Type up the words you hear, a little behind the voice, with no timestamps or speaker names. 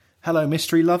Hello,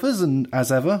 mystery lovers, and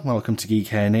as ever, welcome to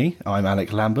Geek A&E. I'm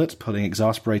Alec Lambert, pulling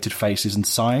exasperated faces and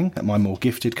sighing at my more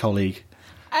gifted colleague,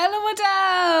 Ellen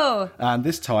Waddell! And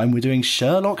this time we're doing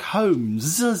Sherlock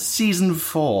Holmes, Season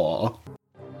 4.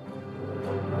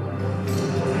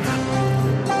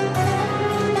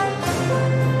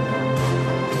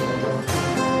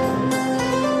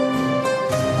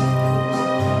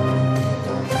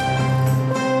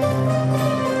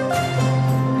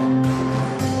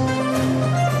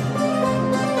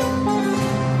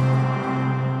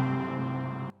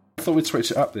 I thought we'd switch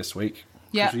it up this week.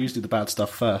 Yeah. Because we usually do the bad stuff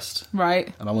first.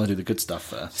 Right. And I want to do the good stuff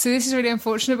first. So this is really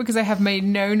unfortunate because I have made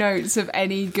no notes of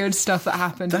any good stuff that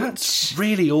happened. That's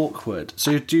really awkward.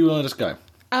 So do you want to just go?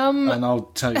 And I'll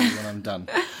tell you when I'm done.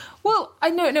 Well, I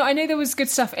know there was good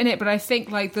stuff in it, but I think,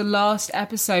 like, the last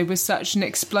episode was such an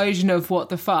explosion of what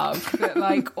the fuck that,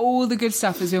 like, all the good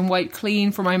stuff has been wiped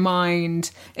clean from my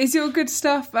mind. Is your good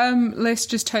stuff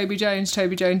list just Toby Jones,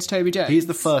 Toby Jones, Toby Jones? Here's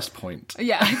the first point.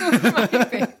 Yeah, I thought it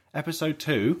might be. Episode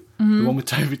 2, the one with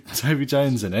Toby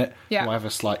Jones in it, Yeah. who I have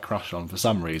a slight crush on for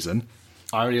some reason.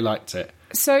 I really liked it.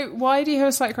 So why do you have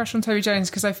a slight crush on Toby Jones?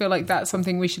 Because I feel like that's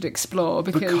something we should explore.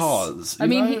 Because I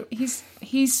mean,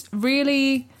 he's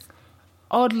really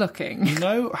odd looking. You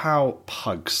know how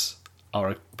pugs are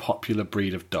a popular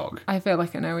breed of dog? I feel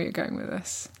like I know where you're going with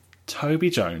this. Toby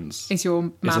Jones is your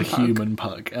man is a pug. human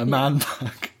pug, a man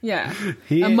pug. Yeah,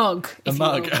 a mug. A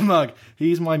mug.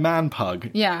 He's my man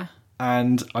pug. Yeah.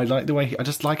 And I like the way I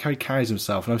just like how he carries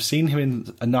himself. And I've seen him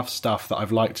in enough stuff that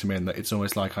I've liked him in that it's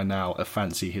almost like I now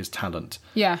fancy his talent.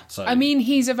 Yeah. So, I mean,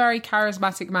 he's a very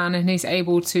charismatic man and he's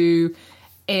able to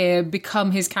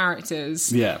become his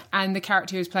characters. Yeah. And the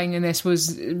character he was playing in this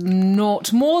was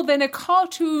not more than a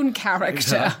cartoon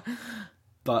character. Yeah.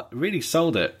 But really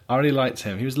sold it. I really liked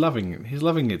him. He was loving it. He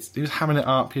was hamming it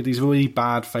up. He had these really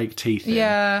bad fake teeth in.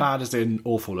 Yeah. Bad as in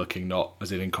awful looking, not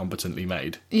as in incompetently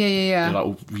made. Yeah. They were like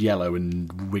all yellow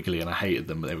and wiggly, and I hated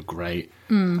them, but they were great.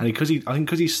 And I think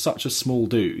because he's such a small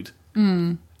dude,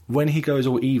 when he goes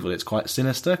all evil, it's quite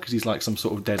sinister because he's like some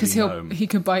sort of deadly gnome. He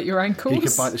could bite your ankles. He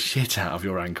could bite the shit out of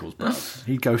your ankles, bro.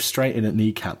 He'd go straight in at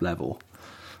kneecap level.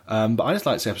 But I just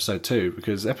liked episode 2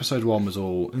 because episode 1 was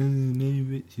all...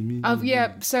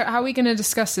 yeah, so how are we going to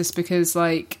discuss this? Because,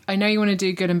 like, I know you want to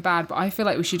do good and bad, but I feel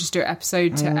like we should just do it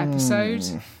episode to episode.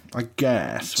 I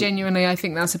guess. Genuinely, I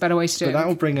think that's a better way to do it. But that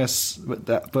will bring us...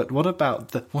 But what about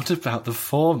the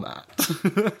format?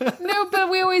 No, but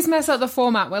we always mess up the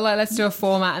format. We're like, let's do a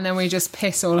format, and then we just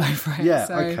piss all over it. Yeah,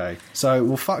 so. okay. So,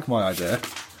 well, fuck my idea.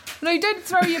 No, don't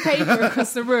throw your paper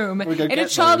across the room in a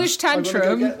childish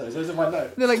tantrum. Those are my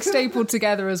notes. They're like stapled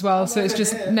together as well, so it's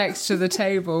just next to the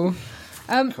table.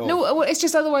 Cool. No, it's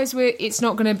just otherwise it's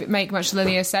not going to make much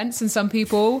linear sense, and some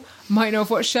people might not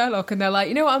have watched Sherlock and they're like,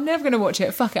 you know what, I'm never going to watch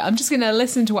it, fuck it, I'm just going to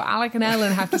listen to what Alec and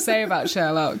Ellen have to say about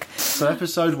Sherlock. So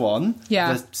episode 1,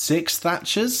 yeah. The 6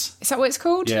 Thatchers. Is that what it's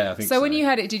called? Yeah, I think so. So when you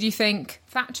heard it, did you think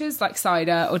Thatchers like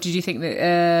cider, or did you think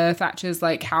that Thatchers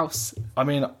like house? I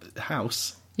mean,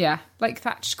 house. Yeah, like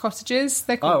thatched cottages.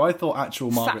 They're called I thought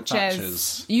actual Margaret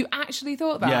Thatchers. You actually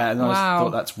thought that? Yeah, and wow. I just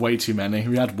thought that's way too many.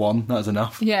 We had one, that was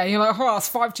enough. Yeah, you're like, oh, that's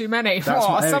 5 too many.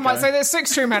 Some might say there's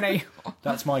 6 too many.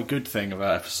 That's my good thing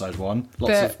about episode 1.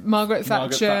 Lots of Margaret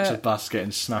Thatcher bus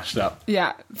getting smashed up.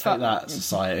 Yeah. Take that,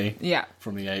 society. Yeah.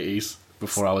 From the 80s,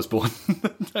 before I was born.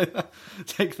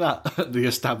 Take that, the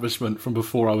establishment from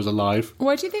before I was alive.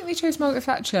 Why do you think they chose Margaret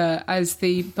Thatcher as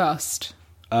the bust?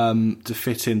 To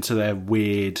fit into their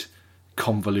weird,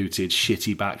 convoluted,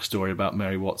 shitty backstory about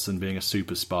Mary Watson being a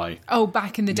super spy. Oh,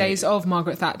 back in the days of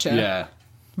Margaret Thatcher? Yeah.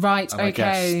 Right, and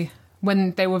okay.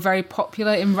 When they were very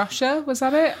popular in Russia, was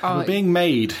that it? They were being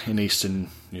made in Eastern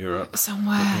Europe.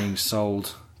 Somewhere. They're being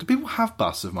sold. Do people have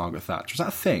busts of Margaret Thatcher? Is that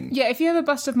a thing? Yeah, if you have a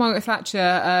bust of Margaret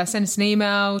Thatcher, send us an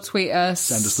email, tweet us.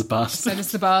 Send us the bust. Send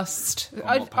us the bust.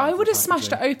 I would have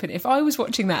smashed it open. If I was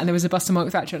watching that and there was a bust of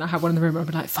Margaret Thatcher and I had one in the room, I'd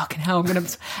be like, fucking hell, I'm going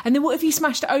to... And then what if you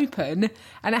smashed it open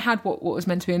and it had what was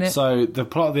meant to be in it? So the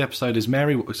plot of the episode is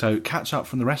So catch up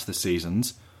from the rest of the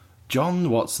seasons.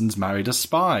 John Watson's married a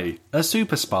spy, a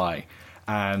super spy.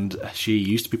 And she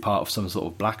used to be part of some sort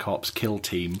of Black Ops kill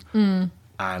team.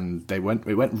 And it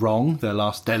went wrong. Their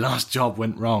last job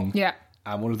went wrong. Yeah.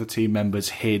 And one of the team members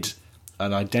hid a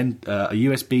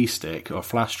USB stick or a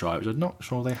flash drive, which I'm not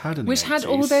sure they had in Which the 80s. had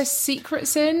all their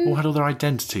secrets in? Or had all their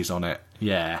identities on it.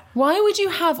 Yeah. Why would you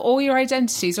have all your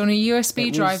identities on a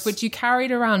USB drive which you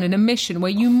carried around in a mission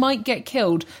where you might get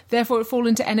killed, therefore it fall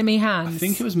into enemy hands? I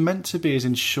think it was meant to be as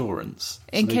insurance.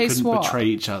 In so case they couldn't what? betray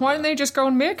each other. Why don't they just go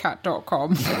on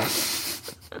meerkat.com?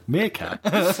 Meerkat?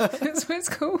 That's what it's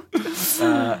called.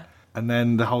 And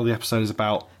then the episode is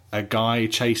about a guy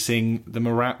chasing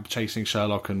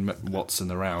Sherlock and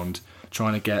Watson around,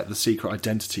 trying to get the secret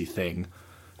identity thing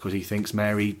because he thinks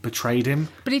Mary betrayed him.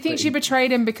 But he thinks she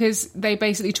betrayed him because they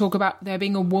basically talk about there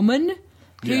being a woman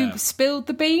who spilled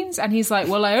the beans, and he's like,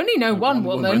 well, I only know one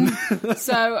woman.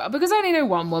 So, because I only know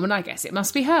one woman, I guess it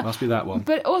must be her. Must be that one.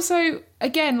 But also,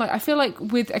 again, like I feel like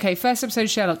first episode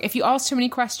of Sherlock, if you ask too many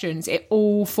questions, it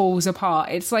all falls apart.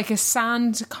 It's like a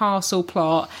sand castle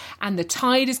plot, and the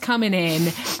tide is coming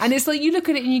in, and it's like, you look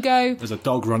at it and you go... There's a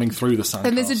dog running through the sand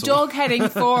and there's castle. a dog heading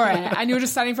for it, and you're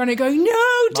just standing in front of it going,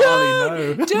 no,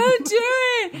 don't! No. Don't do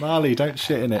it! Marley, don't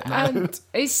shit in it. No. And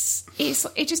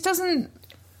it just doesn't...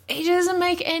 It doesn't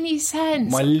make any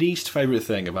sense. My least favourite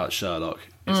thing about Sherlock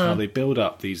is how they build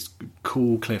up these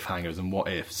cool cliffhangers and what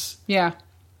ifs. Yeah.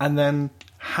 And then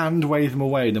hand wave them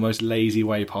away in the most lazy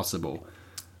way possible.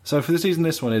 So for the season,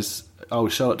 this one is,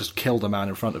 Sherlock just killed a man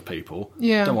in front of people.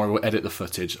 Yeah. Don't worry, we'll edit the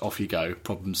footage. Off you go.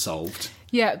 Problem solved.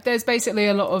 Yeah, there's basically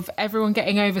a lot of everyone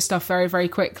getting over stuff very, very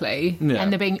quickly,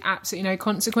 and there being absolutely no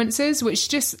consequences,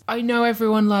 which I know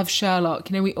everyone loves Sherlock.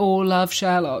 You know, we all love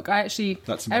Sherlock.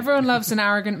 Everyone loves an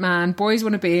arrogant man. Boys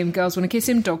want to be him, girls want to kiss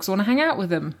him, dogs want to hang out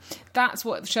with him. That's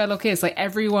what Sherlock is. Like,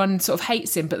 everyone sort of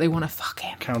hates him, but they want to fuck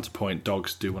him. Counterpoint,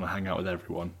 dogs do want to hang out with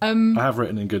everyone. I have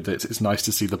written in good that it's nice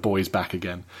to see the boys back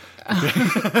again. Is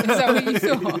that what you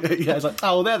thought? Yeah, it's like,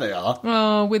 oh, there they are.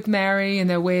 Oh, with Mary and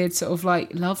their weird sort of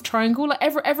like love triangle. Like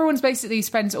everyone's basically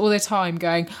spends all their time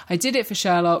going, I did it for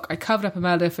Sherlock. I covered up a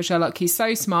murder for Sherlock. He's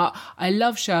so smart. I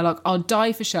love Sherlock. I'll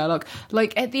die for Sherlock.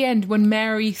 Like at the end when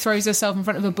Mary throws herself in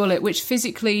front of a bullet, which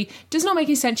physically does not make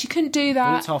any sense. She couldn't do that.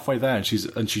 Well, it's halfway there and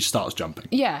she starts jumping.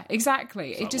 Yeah,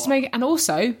 exactly. It just and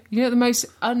also, you know, the most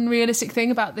unrealistic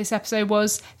thing about this episode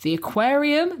was the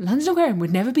aquarium. London Aquarium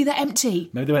would never be that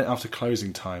empty. Maybe they went after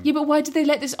closing time. Yeah, but why did they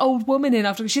let this old woman in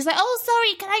after? She's like, oh,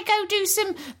 sorry, can I go do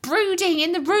some brooding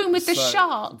in the room with the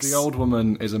sharks? The old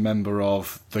woman is a member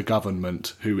of the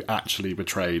government who actually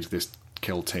betrayed this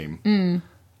kill team.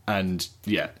 And,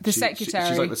 the secretary.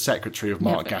 She's like the secretary of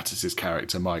Mark Gatiss'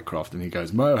 character, Mycroft, and he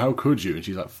goes, Mo, how could you? And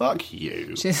she's like, fuck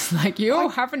you. She's like, you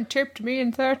haven't tipped me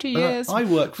in 30 years. I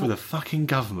work for the fucking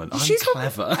government. I'm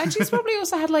clever. And she's probably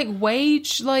also had,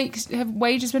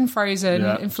 wages been frozen,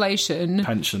 inflation.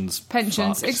 Pensions,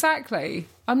 fucked. Exactly.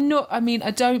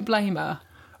 I don't blame her.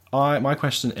 My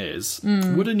question is,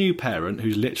 would a new parent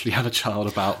who's literally had a child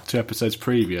about 2 episodes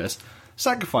previous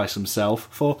sacrifice himself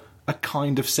for a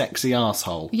kind of sexy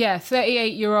arsehole? Yeah,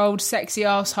 38-year-old sexy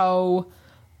arsehole.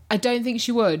 I don't think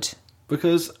she would.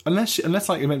 Because unless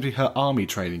like eventually her army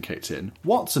training kicked in,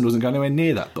 Watson wasn't going anywhere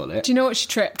near that bullet. Do you know what she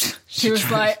tripped? She was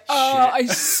like, oh, I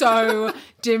so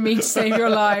didn't mean to save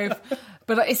your life.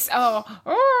 But it's, did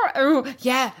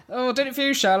it for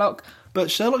you, Sherlock. But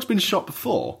Sherlock's been shot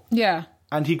before. Yeah.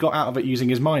 And he got out of it using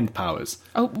his mind powers.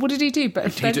 Oh, what did he do?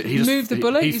 But he moved the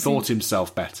bullet? He thought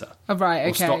himself better. Oh, right, okay.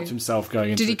 Or stopped himself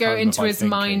going into Did he go into his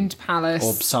mind palace?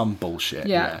 Or some bullshit,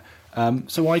 yeah.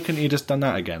 So why couldn't he have just done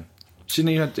that again?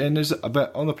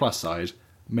 But on the plus side,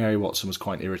 Mary Watson was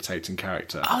quite an irritating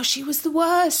character. Oh, she was the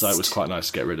worst. So it was quite nice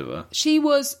to get rid of her. She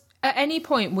was... At any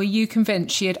point, were you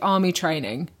convinced she had army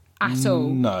training? At all?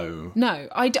 No. No,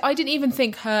 I didn't even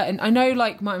think her... And I know,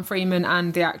 Martin Freeman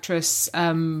and the actress...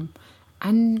 and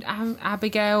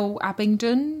Abigail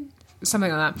Abingdon,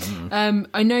 something like that.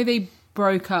 I know they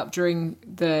broke up during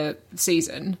the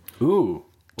season. Ooh.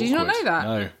 Did you not know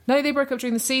that? No, they broke up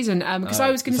during the season. Because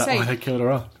I was going to say... why they killed her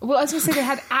off? Well, I was going to say they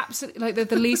had absolutely...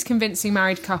 the least convincing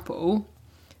married couple.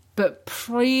 But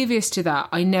previous to that,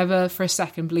 I never for a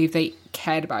second believed they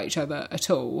cared about each other at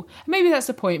all. Maybe that's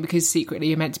the point, because secretly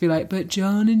you're meant to be like, but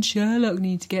John and Sherlock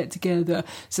need to get together.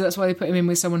 So that's why they put him in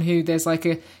with someone who there's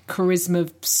a charisma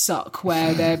suck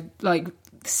where they're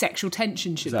sexual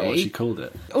tension should be. Is that what she called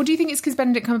it? Or do you think it's because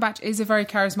Benedict Cumberbatch is a very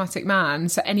charismatic man,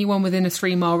 so anyone within a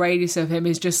 3-mile radius of him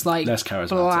is just less charismatic,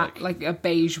 black, like a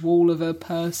beige wall of a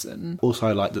person? Also,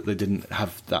 I like that they didn't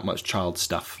have that much child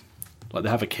stuff. Like, they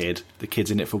have a kid. The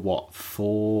kid's in it for,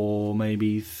 4,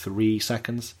 maybe 3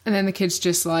 seconds? And then the kid's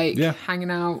just, hanging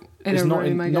out in a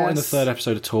room, I guess. Not in the 3rd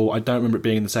episode at all. I don't remember it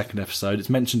being in the 2nd episode. It's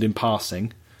mentioned in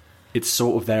passing. It's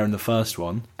sort of there in the 1st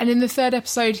one. And in the 3rd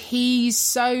episode, he's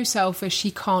so selfish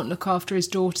he can't look after his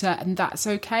daughter, and that's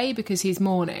okay because he's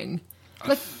mourning.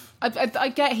 I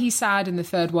get he's sad in the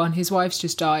 3rd one. His wife's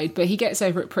just died, but he gets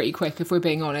over it pretty quick, if we're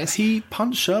being honest. He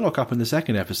punched Sherlock up in the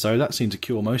 2nd episode. That seemed to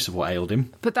cure most of what ailed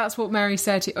him. But that's what Mary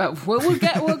said. We'll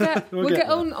get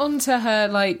onto her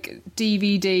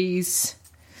DVDs.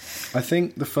 I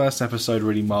think the 1st episode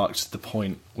really marked the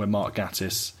point where Mark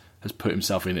Gatiss has put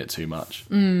himself in it too much.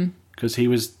 Because he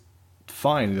was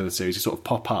fine in the other series. He sort of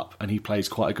pop up and he plays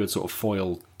quite a good sort of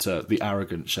foil to the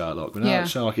arrogant Sherlock. But now that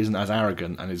Sherlock isn't as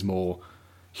arrogant and is more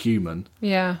human,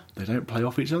 Yeah. they don't play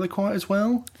off each other quite as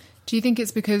well. Do you think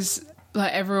it's because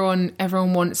like everyone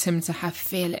wants him to have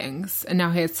feelings, and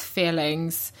now he has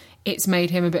feelings? It's made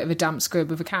him a bit of a damp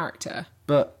squib of a character.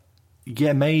 But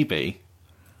yeah, maybe.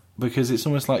 Because it's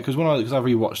almost like... Because I've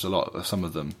rewatched a lot of some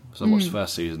of them. So I watched the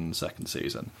first season and the second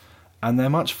season. And they're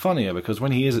much funnier because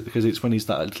it's when he's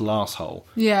that little asshole.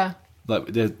 Yeah. Like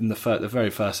in the very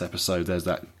first episode, there's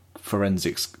that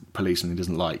forensics policeman he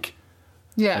doesn't like.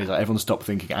 Yeah. And he's like, everyone stop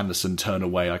thinking, Anderson, turn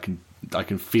away. I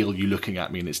can feel you looking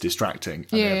at me and it's distracting.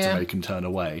 And they have to make him turn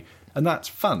away. And that's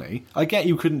funny. I get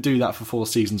you couldn't do that for 4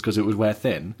 seasons because it would wear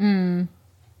thin.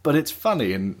 But it's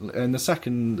funny in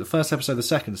the first episode of the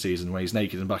second season where he's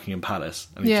naked in Buckingham Palace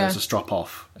and he tries to strop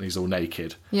off and he's all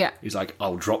naked. Yeah. He's like,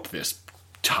 I'll drop this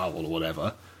towel or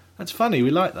whatever. That's funny,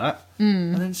 we like that.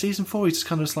 And then season 4 he's just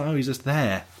kind of like, oh, he's just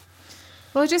there.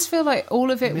 Well, I just feel like all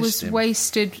of it was Missed him.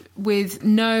 wasted with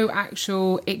no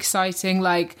actual exciting,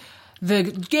 like, the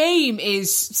game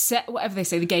is set, whatever they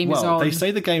say, the game is on. Well, they say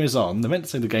the game is on. They meant to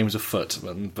say the game is afoot,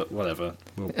 but whatever.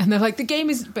 And they're like, the game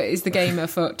is... But is the game a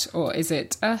foot or is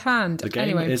it a hand? The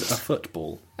game is a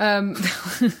football. But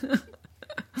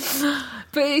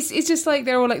it's just like,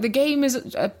 they're all like, the game is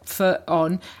a foot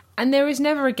on. And there is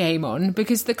never a game on,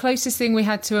 because the closest thing we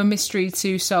had to a mystery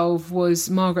to solve was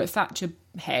Margaret Thatcher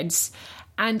heads.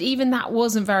 And even that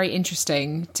wasn't very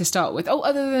interesting to start with. Oh,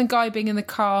 other than the guy being in the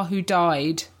car who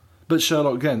died. But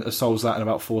Sherlock, again, solves that in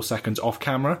about 4 seconds off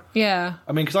camera. Yeah.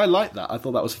 I mean, because I liked that. I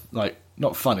thought that was, like,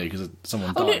 not funny because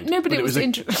someone died. No, but it was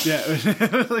interesting. Yeah,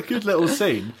 it was a good little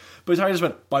scene. But Harry just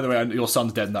went, by the way, your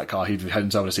son's dead in that car. He'd had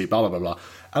himself in a seat, blah, blah, blah, blah.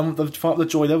 And the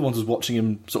joy of everyone was watching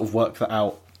him sort of work that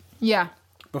out. Yeah.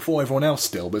 Before everyone else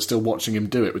but still watching him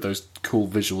do it with those cool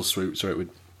visual swoops where it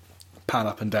would pan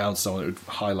up and down someone, it would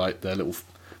highlight their little...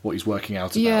 what he's working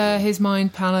out about. Yeah, his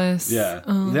Mind Palace. Yeah,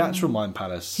 the actual Mind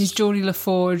Palace. His Geordie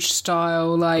LaForge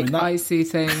style, like, icy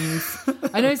things.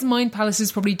 I know his Mind Palace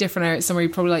is probably different. It's somewhere you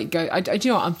probably, like, go... do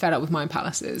you know what? I'm fed up with Mind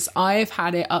Palaces. I've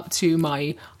had it up to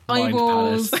my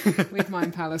eyeballs with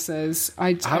Mind Palaces.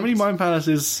 How many Mind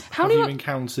Palaces have you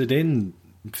encountered in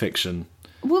fiction?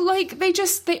 Well, like,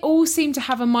 they all seem to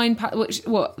have a Mind Palace.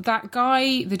 That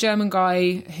guy, the German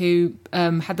guy who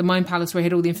had the Mind Palace where he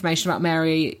had all the information about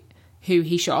Mary... who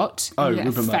he shot. Oh,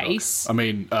 Rupert Murdoch. I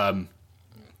mean, not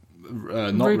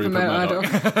Rupert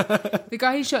Murdoch. The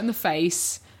guy he shot in the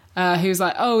face, who was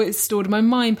like, oh, it's stored in my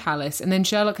Mind Palace. And then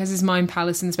Sherlock has his Mind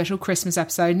Palace in the special Christmas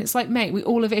episode. And it's like, mate, we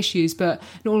all have issues, but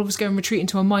not all of us go and retreat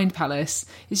into a Mind Palace.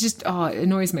 It's just, it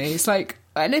annoys me. It's like,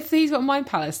 and if he's got a Mind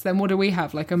Palace, then what do we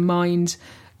have? Like a mind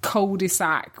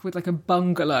cul-de-sac with like a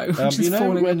bungalow just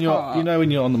falling apart. You know when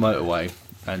you're on the motorway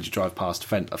and you drive past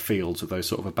fields with those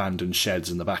sort of abandoned sheds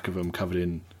in the back of them covered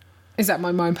in... Is that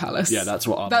my Mind Palace? Yeah, that's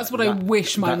what I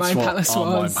wish my Mind Palace was.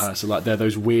 Our Mind Palace are like. They're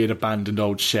those weird abandoned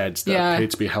old sheds that appear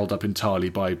to be held up entirely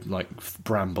by, like,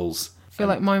 brambles. I feel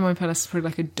like my Mind Palace is probably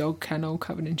like a dog kennel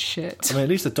covered in shit. I mean, at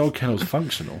least the dog kennel's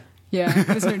functional. Yeah,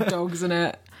 there's no dogs in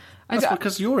it. That's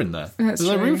because you're in there. There's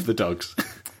no room for the dogs.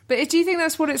 But do you think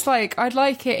that's what it's like? I'd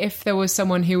like it if there was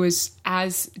someone who was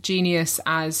as genius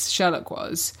as Sherlock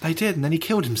was. They did, and then he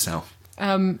killed himself.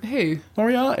 Who?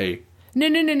 Moriarty. No.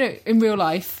 In real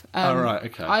life. Oh, right,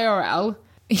 okay. IRL.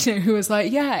 Who was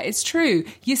like, yeah, it's true.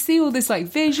 You see all this, like,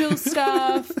 visual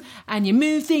stuff, and you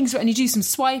move things, and you do some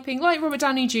swiping, like Robert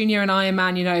Downey Jr. and Iron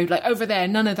Man, like, over there,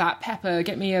 none of that. Pepper,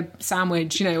 get me a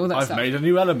sandwich, all that stuff. I've made a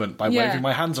new element by waving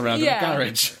my hands around in a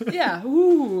garage. Yeah,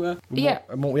 ooh.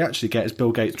 And what we actually get is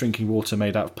Bill Gates drinking water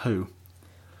made out of poo.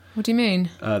 What do you mean?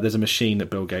 There's a machine that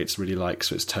Bill Gates really likes,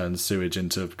 so it's turned sewage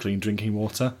into clean drinking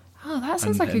water. Oh, that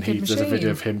sounds like a good machine. There's a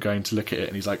video of him going to look at it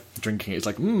and he's like drinking it. It's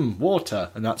like, water.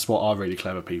 And that's what our really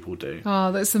clever people do.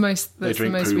 Oh, that's the most we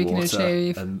can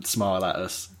achieve. And smile at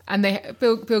us. And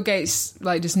Bill Gates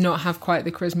does not have quite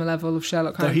the charisma level of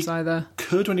Sherlock Holmes either.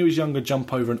 Could, when he was younger,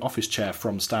 jump over an office chair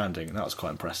from standing, and that was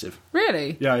quite impressive.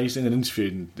 Really? Yeah, he's in an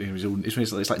interview and it's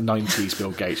like 90s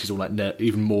Bill Gates. He's all like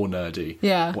even more nerdy.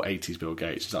 Yeah. Or 80s Bill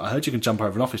Gates. He's like, I heard you can jump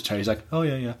over an office chair. He's like, oh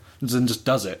yeah. And then just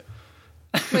does it.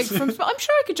 I'm sure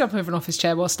I could jump over an office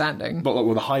chair while standing. But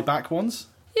with the high back ones?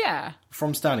 Yeah.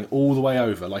 From standing all the way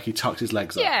over, like he tucks his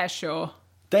legs up. Yeah, sure.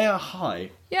 They are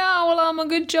high. Yeah, well, I'm a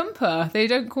good jumper. They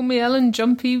don't call me Ellen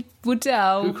Jumpy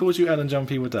Woodell. Who calls you Ellen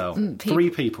Jumpy Woodell? 3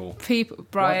 people.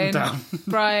 Brian.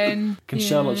 Brian. Can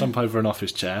Sherlock jump over an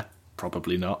office chair?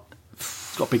 Probably not.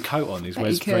 He's got a big coat on. He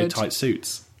wears very tight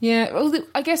suits. Yeah, well,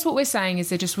 I guess what we're saying is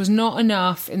there just was not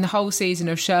enough in the whole season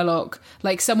of Sherlock,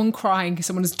 like someone crying because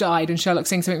someone has died and Sherlock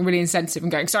saying something really insensitive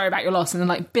and going, sorry about your loss, and then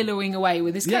like billowing away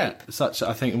with his cape.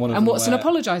 I think one of And them Watson where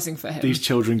apologising for him. These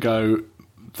children go,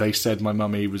 they said my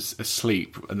mummy was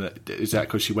asleep, and is that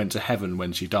because she went to heaven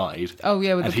when she died? Oh,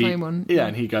 yeah, with and the plain one. Yeah,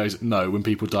 and he goes, no, when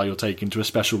people die, you're taken to a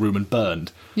special room and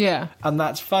burned. Yeah. And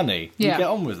that's funny. Yeah. You get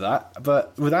on with that,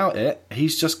 but without it,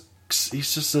 he's just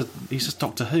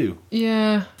Doctor Who.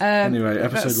 Yeah. Anyway,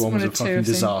 that's episode 1 was one a of two, fucking I think.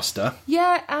 disaster.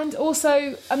 Yeah, and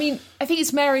also, I mean, I think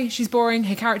it's Mary. She's boring.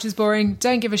 Her character's boring.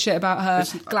 Don't give a shit about her.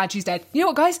 Glad she's dead. You know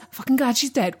what, guys? Fucking glad she's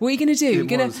dead. What are you going to do? You're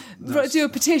going to do a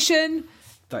petition?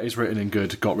 That is written in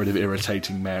good. Got rid of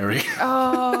irritating Mary.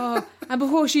 Oh, and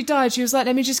before she died, she was like,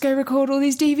 let me just go record all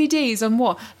these DVDs on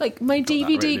what? Like, my written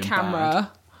DVD in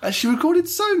camera. She recorded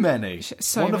so many.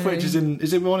 So one of which many.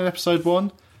 is it one in episode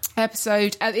 1? At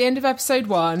the end of episode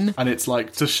 1. And it's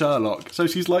like to Sherlock. So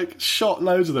she's like shot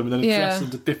loads of them and then addressed them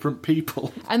to different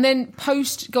people. And then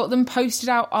got them posted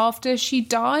out after she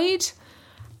died.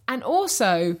 And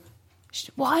also,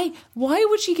 why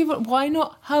would she give it? Why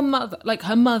not her mother? Like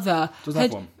her mother. Doesn't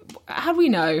have one. How do we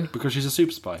know? Because she's a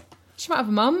super spy. She might have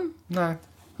a mum. No.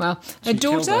 Well, She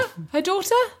killed her. Her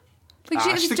daughter. Like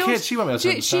she's a kid, she won't be able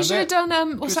to She understand should have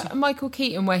done what's that? Michael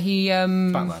Keaton, where he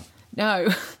Batman. No,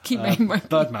 keep making my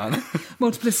Birdman.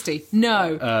 Multiplicity.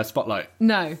 No, Spotlight.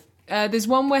 no. There's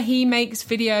one where he makes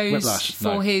videos Whiplash. for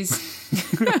No. his.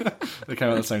 They came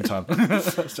out at the same time.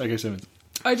 That's J.K. Simmons.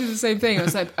 I did the same thing. I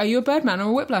was like, "Are you a Birdman or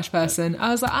a Whiplash person?" I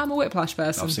was like, "I'm a Whiplash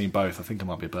person." I've seen both. I think I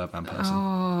might be a Birdman person.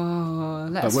 Oh,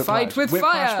 let's But fight with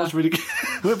Whiplash fire! was really good.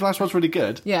 Whiplash was really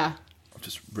good. Yeah. I've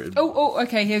just written. Oh,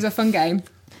 okay. Here's a fun game.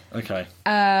 Okay.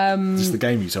 This is the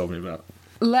game you told me about.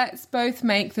 Let's both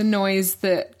make the noise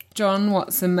that John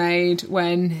Watson made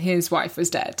when his wife was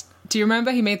dead. Do you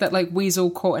remember he made that like weasel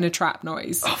caught in a trap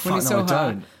noise when he saw I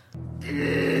her?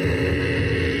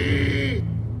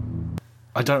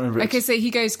 I don't remember. Okay, so he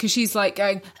goes because she's like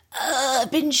going, I've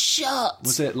been shot.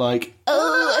 Was it like?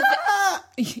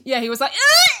 Yeah, he was like,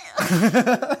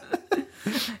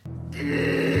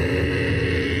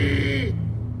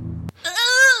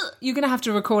 You're gonna have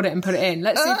to record it and put it in.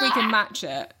 Let's see if we can match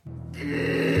it.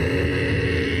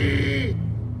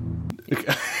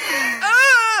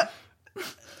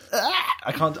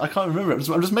 I can't remember it.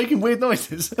 I'm just making weird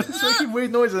noises. I'm just making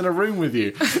weird noises in a room with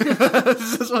you.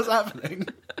 This is what's happening.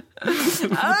 With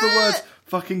the words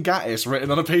 "fucking Gattis"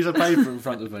 written on a piece of paper in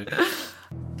front of me.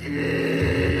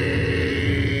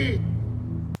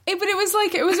 But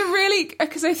it was a really,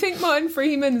 because I think Martin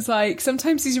Freeman's like,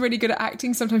 sometimes he's really good at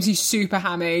acting, sometimes he's super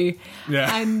hammy.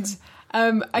 Yeah. And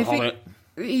I think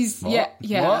he's, What?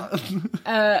 yeah.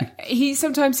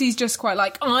 Sometimes he's just quite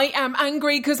like, I am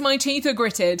angry because my teeth are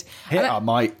gritted. Here are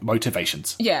my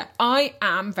motivations. Yeah, I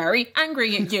am very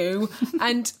angry at you.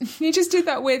 And he just did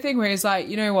that weird thing where he's like,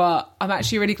 you know what, I'm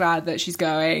actually really glad that she's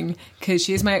going because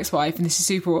she is my ex-wife and this is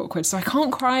super awkward, so I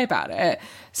can't cry about it.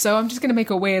 So I'm just going to make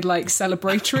a weird, like,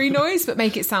 celebratory noise, but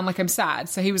make it sound like I'm sad.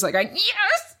 So he was like going,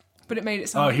 yes! But it made it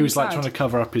sound like He was I'm like sad. trying to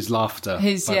cover up his laughter.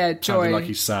 His, like, yeah, sounding joy. like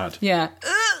he's sad. Yeah.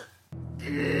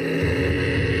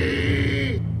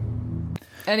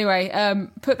 Anyway,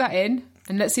 put that in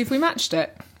and let's see if we matched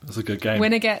it. That's a good game.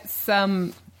 Winner gets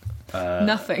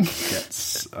nothing.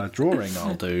 Gets a drawing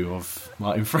I'll do of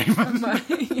Martin Freeman.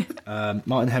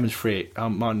 Martin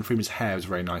Freeman's hair was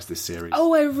very nice this series.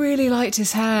 Oh, I really liked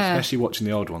his hair. Especially watching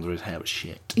the old ones where his hair was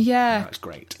shit. Yeah. That's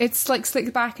great. It's like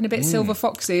slicked back and a bit silver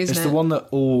foxy, isn't It's it? the one that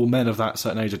all men of that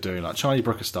certain age are doing. Like Charlie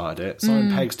Brooker started it.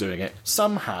 Simon Pegg's doing it.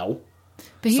 Somehow,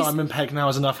 But Simon Pegg now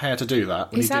has enough hair to do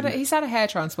that. he's had a hair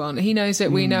transplant. He knows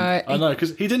it. We know it. I know,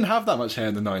 because he didn't have that much hair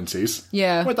in the 90s.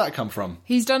 Yeah. Where'd that come from?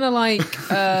 He's done a like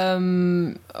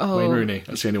Wayne Rooney.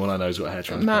 That's the only one I know who's got a hair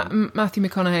transplant. Matthew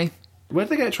McConaughey. Where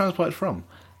did they get it transplanted from?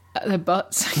 Their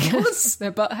butts, I guess.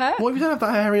 Their butt hair. What if you don't have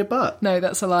that hairier butt? No,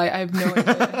 that's a lie. I have no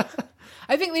idea.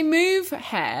 I think they move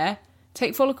hair,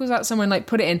 take follicles out somewhere and like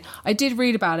put it in. I did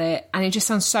read about it and it just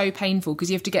sounds so painful because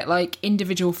you have to get like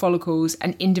individual follicles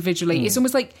and individually. It's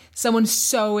almost like someone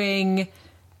sewing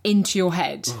into your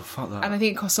head. Oh, fuck that. And I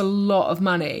think it costs a lot of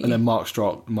money. And then Mark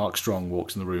Strong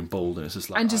walks in the room bald and it's just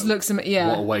like... And just looks at me, yeah.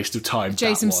 What a waste of time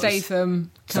Jason that was.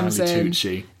 Statham comes Stanley in.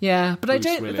 Tucci. Yeah, but Bruce I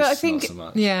don't. Willis, But I think, not so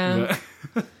much. yeah,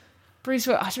 Bruce.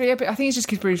 I think it's just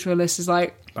because Bruce Willis is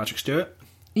like, Patrick Stewart.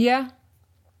 yeah,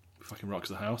 Fucking rocks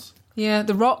the house. yeah,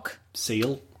 The Rock,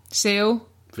 Seal.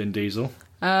 Vin Diesel.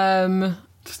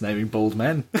 Just naming bald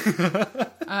men.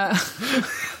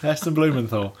 Heston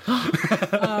Blumenthal.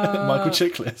 Michael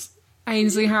Chiklis.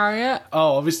 Ainsley Harriott.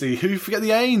 Oh, obviously, who forget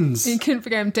the Ains? You couldn't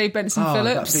forget him, Dave Benson That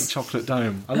Phillips. big chocolate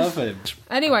dome. I love him.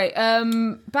 Anyway,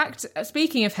 back to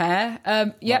speaking of hair.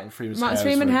 Yep, Martin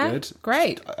Freeman's hair. Good.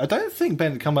 Great. I don't think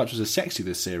Benedict Cumberbatch was as sexy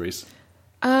this series.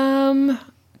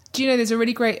 Do you know there's a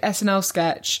really great SNL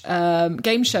sketch,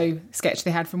 game show sketch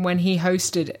they had from when he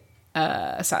hosted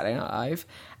Saturday Night Live,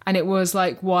 and it was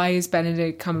like, why is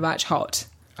Benedict Cumberbatch hot?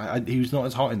 He was not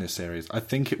as hot in this series. I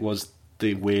think it was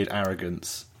the weird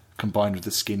arrogance combined with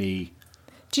the skinny.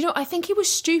 Do you know, I think he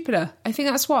was stupider. I think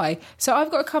that's why. So I've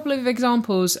got a couple of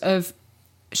examples of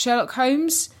Sherlock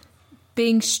Holmes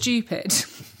being stupid.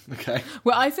 Okay.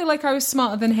 Well, I feel like I was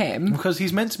smarter than him. Because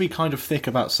he's meant to be kind of thick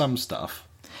about some stuff.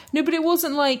 No, but it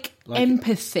wasn't like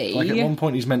empathy. Like at one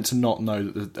point he's meant to not know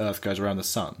that the Earth goes around the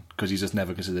sun because he's just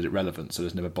never considered it relevant, so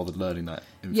he's never bothered learning that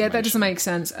information. Yeah, that doesn't make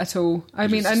sense at all. I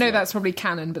mean, I know that's probably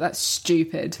canon, but that's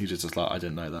stupid. He's just like, I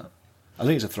didn't know that. I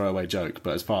think it's a throwaway joke,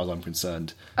 but as far as I'm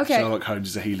concerned, okay. Sherlock Holmes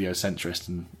is a heliocentrist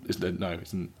and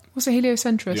isn't. What's a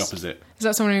heliocentrist? The opposite. Is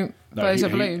that someone who blows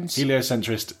up balloons?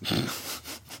 Heliocentrist.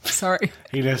 Sorry.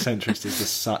 Heliocentrist is the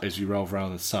sun, is you revolve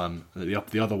around the sun.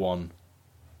 The other one,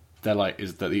 they're like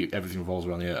is that everything revolves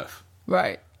around the Earth.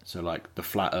 Right. So like the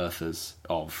flat earthers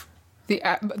of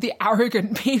the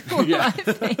arrogant people. Yeah. I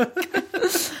think.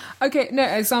 Okay, no,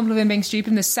 example of him being stupid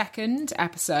in the second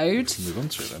episode. Let's move on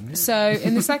to it then. Yeah. So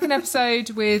in the second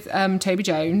episode with Toby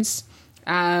Jones,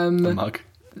 a mug,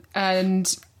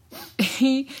 and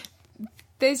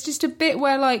there's just a bit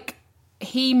where like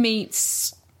he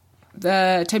meets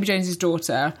Toby Jones's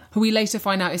daughter, who we later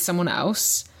find out is someone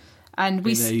else, and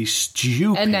we a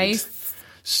stupid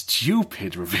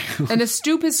reveal. And a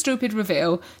stupid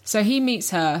reveal. So he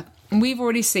meets her, and we've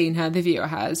already seen her, the viewer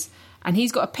has, and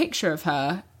he's got a picture of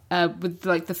her with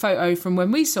like the photo from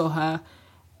when we saw her,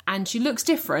 and she looks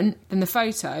different than the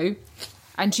photo,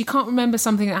 and she can't remember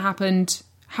something that happened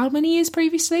how many years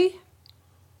previously?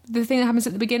 The thing that happens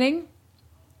at the beginning?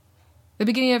 The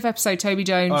beginning of episode, Toby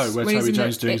Jones. Oh, where Toby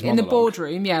Jones doing his in the monologue.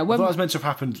 boardroom, yeah. I thought it was meant to have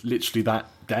happened literally that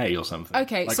day or something.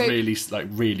 Okay, like so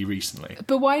really recently.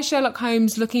 But why is Sherlock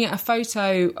Holmes looking at a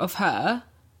photo of her?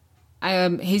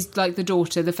 His like the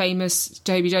daughter, the famous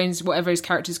Toby Jones, whatever his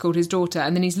character's called, his daughter,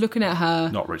 and then he's looking at her.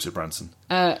 Not Richard Branson.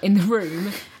 In the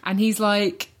room, and he's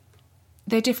like,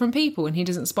 they're different people, and he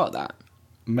doesn't spot that.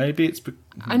 Maybe it's.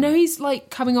 I know he's like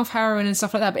coming off heroin and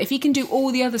stuff like that, but if he can do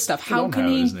all the other stuff, how can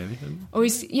he? Isn't he? Or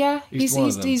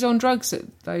he's on drugs at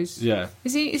those. Yeah.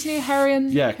 Isn't he a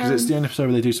heroin? Yeah, because it's the only episode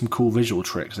where they do some cool visual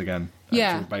tricks again.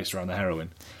 Yeah. Based around the heroin.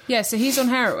 Yeah, so he's on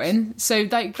heroin, so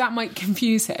that might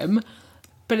confuse him,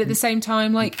 but at the same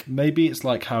time, like maybe it's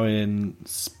like how in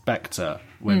Spectre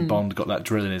when Bond got that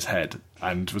drill in his head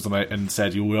and was on and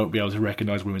said you won't be able to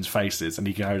recognise women's faces, and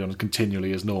he carried on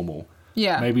continually as normal.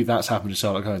 Yeah. Maybe that's happened to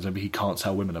Sherlock Holmes. Maybe he can't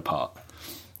tell women apart.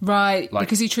 Right,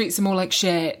 because he treats them all like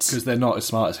shit. Because they're not as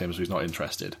smart as him, so he's not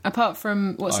interested. Apart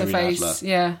from, what's her Irene face? Adler.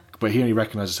 Yeah. But he only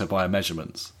recognises her by her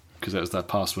measurements, because that was their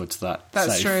password to that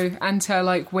That's safe. true. And her,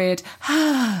 like, weird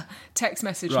text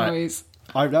message noise.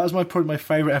 That was probably my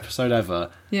favourite episode ever.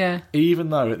 Yeah. Even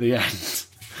though, at the end,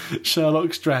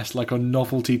 Sherlock's dressed like a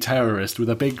novelty terrorist with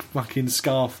a big fucking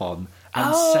scarf on,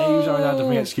 and saves Irene Adler from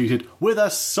being executed with a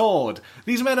sword.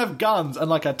 These men have guns and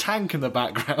like a tank in the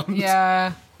background.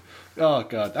 Yeah. Oh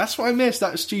god, that's what I missed.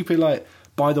 That stupid like.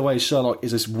 By the way, Sherlock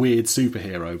is this weird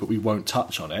superhero, but we won't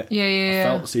touch on it. Yeah.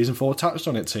 I felt season 4 touched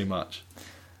on it too much.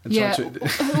 Yeah.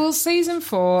 Well, season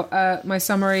 4, my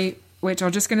summary, which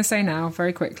I'm just going to say now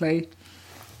very quickly.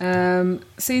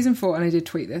 Season 4, and I did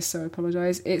tweet this, so I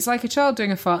apologise. It's like a child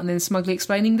doing a fart and then smugly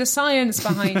explaining the science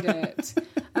behind it.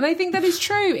 And I think that is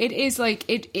true. It is like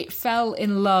it fell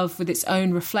in love with its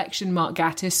own reflection, Mark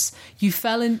Gatiss.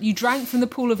 You drank from the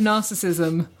pool of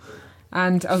narcissism.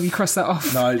 And you crossed that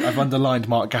off. No, I've underlined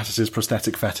Mark Gatiss's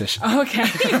prosthetic fetish. Oh, okay.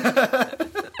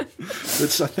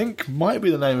 Which I think might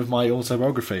be the name of my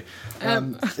autobiography.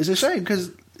 It's a shame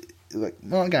because like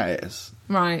Mark Gatiss,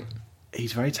 right?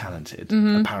 He's very talented,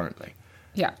 apparently.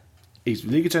 Yeah.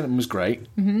 League of Gentlemen was great.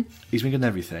 Mm-hmm. He's been good in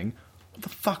everything. What the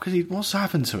fuck what's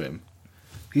happened to him?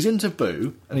 He's in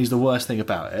Taboo, and he's the worst thing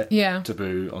about it. Yeah.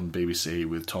 Taboo on BBC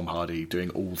with Tom Hardy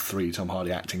doing all 3 Tom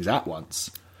Hardy actings at once.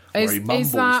 Where he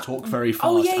mumbles, talk very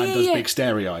fast, and does big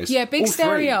starey eyes. Yeah, big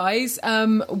starey eyes.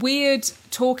 Weird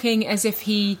talking as if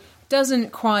he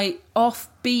doesn't quite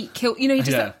offbeat kill. You know, he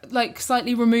just like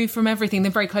slightly removed from everything,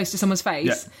 then very close to someone's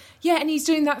face. Yeah, and he's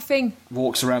doing that thing.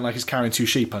 Walks around like he's carrying 2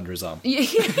 sheep under his arm.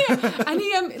 Yeah. And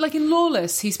he, like in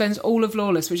Lawless, he spends all of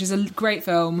Lawless, which is a great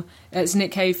film. It's a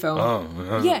Nick Cave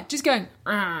film. Yeah, just going,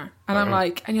 and I'm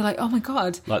like, and you're like, oh my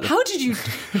God. Like how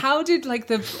did like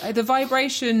the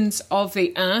vibrations of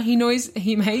the noise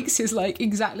he makes is like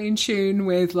exactly in tune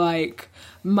with like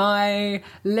my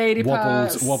lady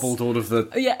parts. Wobbled all of the...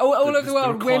 Yeah, all of the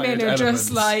world. Women are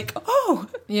just like, oh.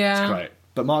 Yeah. It's great.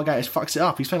 But Mark Gatiss fucks it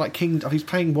up. He's playing like he's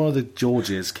playing one of the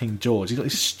Georges, King George. He's got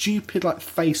this stupid like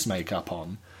face makeup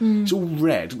on. It's all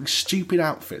red, like, stupid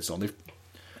outfits on. They've,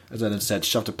 as Ellen said,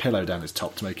 shoved a pillow down his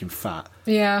top to make him fat.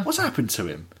 Yeah. What's happened to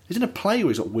him? He's in a play where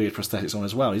he's got weird prosthetics on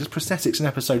as well. He does prosthetics in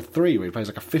episode 3 where he plays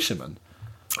like a fisherman.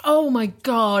 Oh my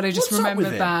God, I just What's remembered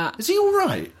up with that. him? Is he all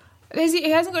right?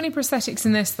 He hasn't got any prosthetics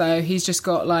in this though. He's just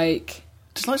got like...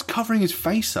 Just likes covering his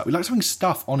face up. He likes having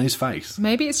stuff on his face.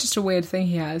 Maybe it's just a weird thing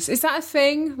he has. Is that a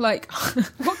thing? Like,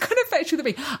 what kind of face should it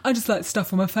be? I just like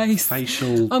stuff on my face.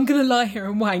 Facial... I'm going to lie here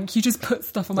and wank. You just put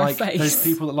stuff on my face. Those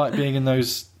people that like being in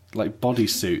those like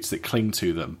bodysuits that cling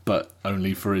to them, but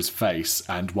only for his face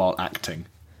and while acting.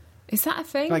 Is that a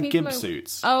thing? Like people gimp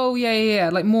suits. Oh, yeah.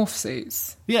 Like morph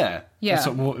suits. Yeah. Yeah.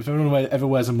 If anyone ever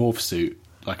wears a morph suit,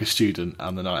 like a student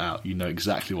on the night out, you know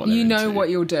exactly what they're into. You know what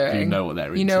you're doing. You know what they're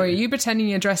into. You know, you pretending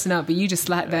you're dressing up, but you just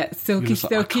like that silky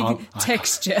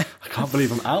texture. I can't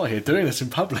believe I'm out here doing this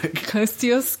in public. Close to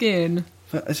your skin.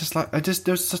 But it's just like, there's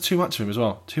just too much of him as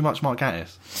well. Too much Mark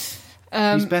Gatiss.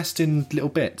 He's best in little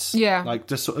bits. Yeah. Like,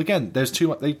 just again, there's too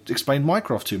much. They explain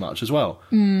Mycroft too much as well.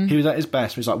 He was at his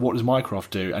best. He's like, what does Mycroft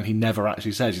do? And he never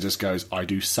actually says. He just goes, I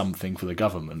do something for the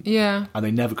government. Yeah. And they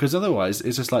never, because otherwise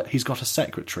it's just like, he's got a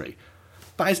secretary.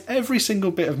 That is every single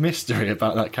bit of mystery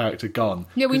about that character gone.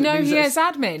 Yeah, we know he has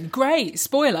admin. Great.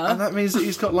 Spoiler. And that means that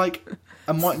he's got like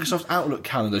a Microsoft Outlook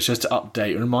calendar just to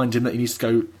update and remind him that he needs to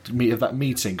go meet at that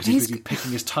meeting because he's busy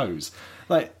picking his toes.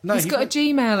 Like, no, he's got a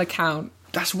Gmail account.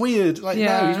 That's weird. Like,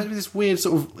 no, he's meant to be this weird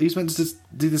sort of... He's meant to just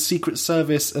do the Secret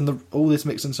Service and all this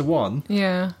mixed into one.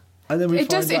 Yeah. And then we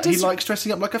find out he likes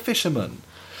dressing up like a fisherman.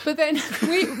 But then,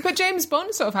 but James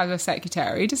Bond sort of has a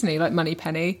secretary, doesn't he? Like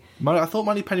Moneypenny. I thought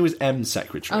Moneypenny was M's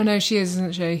secretary. Oh no, she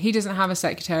isn't she? He doesn't have a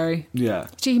secretary. Yeah.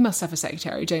 Gee, he must have a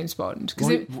secretary, James Bond. Because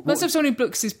it must have someone who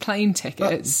books his plane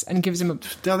tickets and gives him a...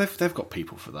 They've got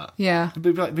people for that. Yeah.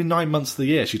 It'd be 9 months of the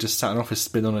year. She just sat in an office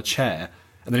spin on a chair.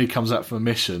 And then he comes out from a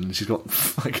mission and she's got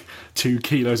like 2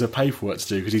 kilos of paperwork to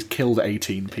do because he's killed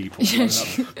 18 people,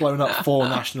 blown up 4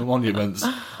 national monuments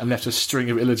and left a string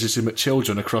of illegitimate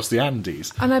children across the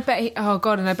Andes. And I bet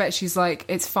I bet she's like,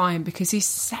 it's fine because he's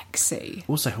sexy.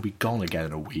 Also, he'll be gone again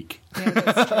in a week. Yeah,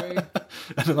 that's true.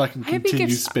 And then I can continue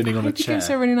spinning on a chair. He gives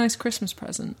her a really nice Christmas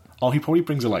present. Oh, he probably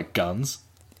brings her like guns.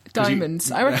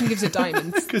 Diamonds. I reckon he gives her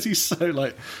diamonds. Because he's so,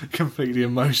 like, completely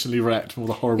emotionally wrecked from all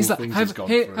the horrible things he's gone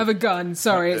through. Have a gun.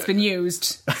 Sorry, it's been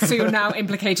used. So you're now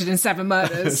implicated in 7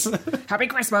 murders. Happy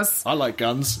Christmas. I like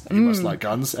guns. You must like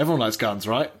guns. Everyone likes guns,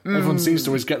 right? Everyone seems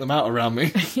to always get them out around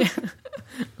me. Yeah.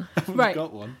 Everyone's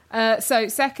got one. So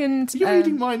second... Are you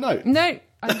reading my note? No.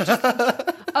 I'm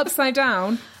just upside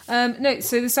down. No,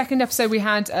 so the second episode we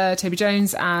had Toby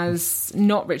Jones as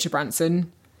not Richard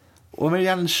Branson. Or maybe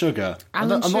Alan Sugar. I'm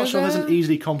not sure there's an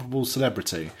easily comparable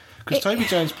celebrity. Because Toby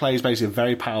Jones plays basically a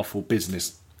very powerful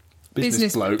business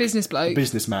bloke.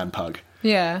 Businessman pug.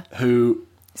 Yeah. Who...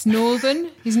 He's northern.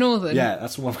 Yeah,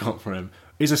 that's what I've got for him.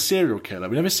 He's a serial killer.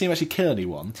 We never see him actually kill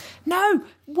anyone. No!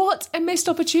 What a missed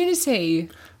opportunity.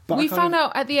 But we found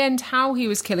out at the end how he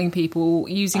was killing people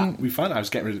using... we found out he was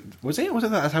getting rid of... Was it? Was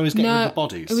it that how he was getting rid of the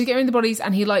bodies? He was getting rid of the bodies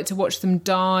and he liked to watch them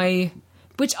die...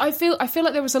 Which I feel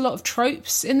like there was a lot of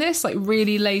tropes in this, like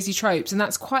really lazy tropes, and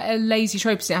that's quite a lazy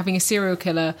trope, isn't it? Having a serial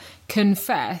killer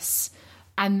confess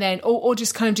and then, or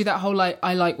just kind of do that whole like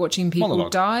I like watching people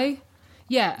monologue. die.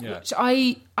 Yeah. Which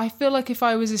I feel like if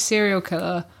I was a serial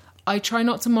killer, I try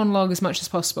not to monologue as much as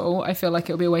possible. I feel like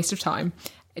it would be a waste of time,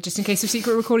 just in case of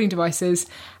secret recording devices.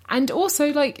 And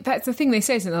also, like that's the thing they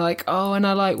say, isn't it? They're like, oh, and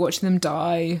I like watching them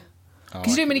die.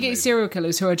 Because you don't really get serial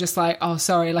killers who are just like, oh,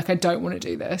 sorry, like I don't want to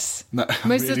do this. No,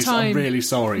 most of the time, I'm really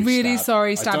sorry. Really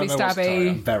sorry, stabby, stabby,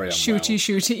 I'm very unwell.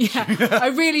 Shooty. Yeah, I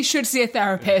really should see a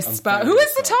therapist, but who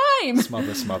has the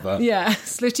time? Smother. Yeah,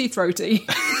 slitty, throaty.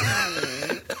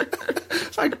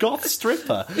 It's like goth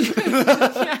stripper.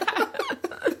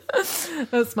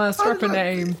 That's my stripper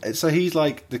name. So he's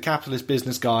like the capitalist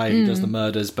business guy who does the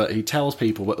murders, but he tells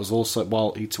people, but there's also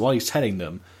while he's telling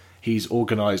them, he's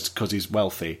organised because he's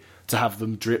wealthy to have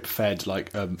them drip fed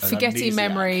like an Forgetty amnesiac.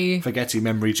 memory. Forgetty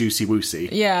memory, juicy woosey.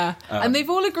 Yeah, and they've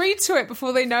all agreed to it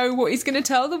before they know what he's going to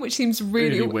tell them, which seems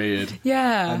really weird.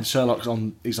 Yeah. And Sherlock's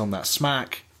he's on that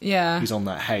smack. Yeah. He's on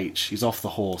that H. He's off the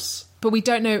horse. But we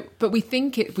don't know. But we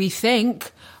think,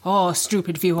 oh,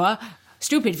 stupid viewer,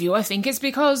 think it's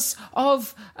because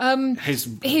of his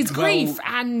grief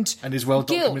and his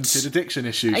well-documented addiction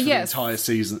issues for the entire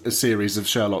series of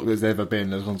Sherlock there's ever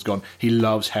been. Everyone's gone. He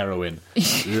loves heroin,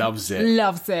 loves it,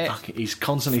 loves it. He's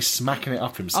constantly smacking it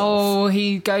up himself. Oh,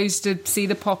 he goes to see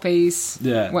the poppies,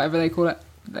 whatever they call it.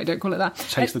 They don't call it that.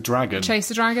 Chase the dragon. Chase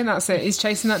the dragon, that's it. He's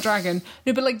chasing that dragon.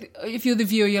 No, but like, if you're the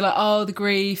viewer, you're like, oh, the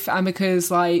grief, and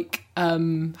because like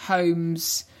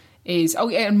Holmes is... Oh,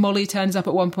 yeah, and Molly turns up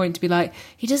at one point to be like,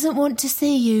 he doesn't want to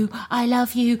see you. I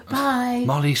love you. Bye.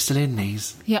 Molly's still in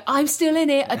these. Yeah, I'm still in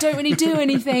it. I don't really do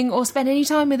anything or spend any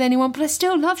time with anyone, but I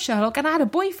still love Sherlock, and I had a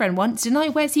boyfriend once, didn't I?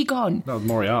 Where's he gone? That was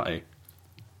Moriarty.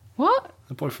 What?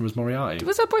 The boyfriend was Moriarty.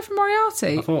 Was that boyfriend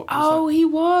Moriarty? I thought... he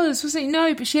was. Was it?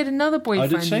 No, but she had another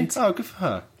boyfriend. Oh, did she? Oh, good for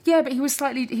her. Yeah, but he was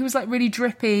like really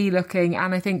drippy looking,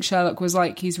 and I think Sherlock was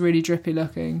like, he's really drippy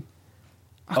looking.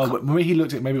 But maybe he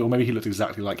looked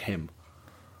exactly like him.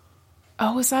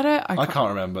 Oh, was that it? I can't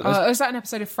remember. Was that an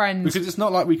episode of Friends? Because it's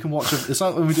not like we can watch... It's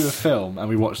like when we do a film and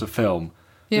we watch the film.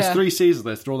 Yeah. There's 3 seasons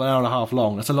of this. They're all an hour and a half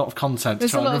long. That's a lot of content to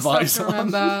try and revise on.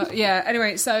 Remember. Yeah,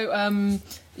 anyway, so...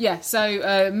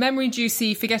 memory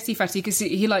juicy, forgetty fatty, because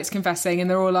he likes confessing, and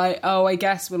they're all like, oh, I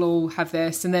guess we'll all have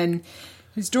this. And then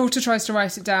his daughter tries to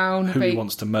write it down. Who he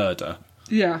wants to murder.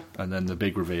 Yeah. And then the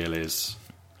big reveal is...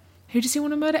 Who does he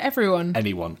want to murder? Everyone.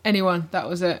 Anyone, that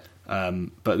was it.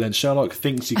 But then Sherlock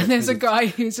thinks he gets... And there's a guy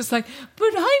who's just like, but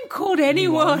I'm called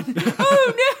anyone.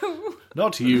 Oh, no.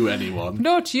 Not you, anyone.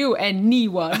 Not you,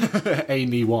 anyone.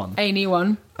 Anyone.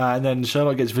 Anyone. And then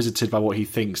Sherlock gets visited by what he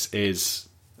thinks is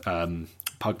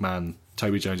Pugman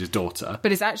Toby Jones's daughter.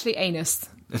 But it's actually Anus.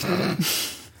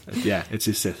 Yeah, it's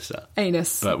his sister.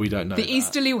 Anus. But we don't know The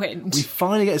Easterly Wind. We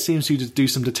finally get to see him to do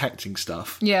some detecting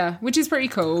stuff. Yeah, which is pretty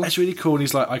cool. That's really cool. And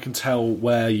he's like, I can tell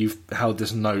where you've held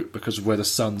this note because of where the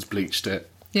sun's bleached it.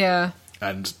 Yeah.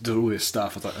 And do all this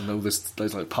stuff and all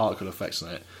those like particle effects on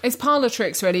it. It's parlour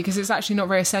tricks, really, because it's actually not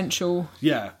very essential.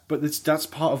 Yeah, but that's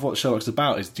part of what Sherlock's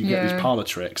about. Is you get these parlour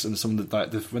tricks, and some of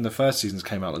the when the first seasons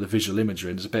came out, like the visual imagery,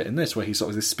 and there's a bit in this where he's sort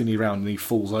of this spinny round and he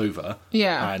falls over.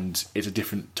 Yeah, and it's a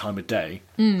different time of day.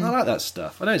 I like that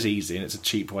stuff. I know it's easy and it's a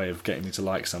cheap way of getting me to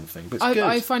like something, but it's good.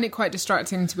 I find it quite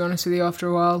distracting, to be honest with you. After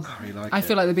a while, I really like I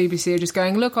feel like the BBC are just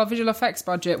going, look, our visual effects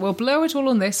budget, we'll blow it all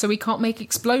on this, so we can't make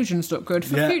explosions look good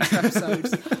for future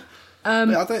episodes.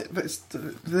 But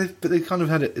they kind of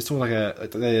had it. It's all like so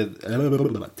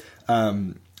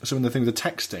when the thing, the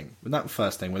texting, when that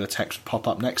first thing where the text would pop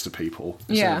up next to people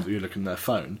instead of you looking at their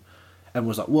phone, everyone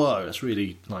was like, "Whoa, that's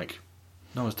really like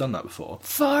no one's done that before."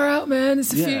 Far out, man! It's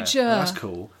the future. That's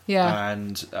cool. Yeah,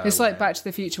 and it's like Back to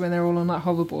the Future when they're all on like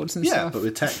hoverboards and stuff. Yeah, but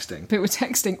with texting. But with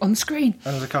texting on screen.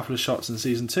 And there's a couple of shots in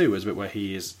season 2. There's a bit where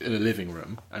he is in a living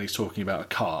room and he's talking about a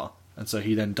car. And so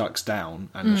he then ducks down,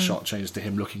 and the shot changes to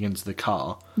him looking into the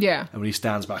car. Yeah. And when he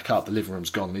stands back up, the living room's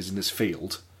gone, and he's in this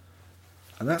field.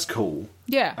 And that's cool.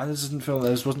 Yeah. And this doesn't feel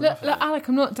there wasn't enough of it. Alec,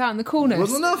 I'm not down the coolness.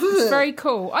 Wasn't enough of it. It's very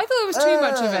cool. I thought there was too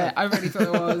much of it. I really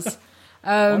thought there was.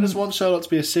 I just want Sherlock to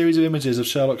be a series of images of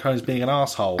Sherlock Holmes being an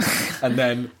arsehole, and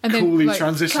then coolly like,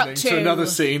 transitioning to another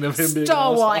scene of him being an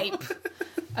Star arsehole.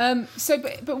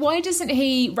 Wipe. But why doesn't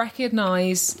he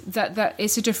recognise that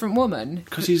it's a different woman?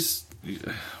 Because he's...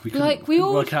 We like we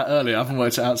all work out earlier. I haven't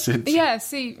worked it out since. Yeah.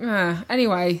 See.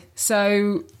 Anyway,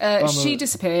 so she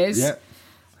disappears. Yeah.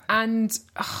 And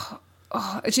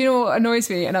do you know what annoys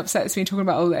me and upsets me talking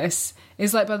about all this?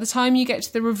 Is like by the time you get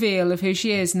to the reveal of who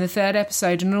she is in the 3rd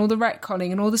episode and all the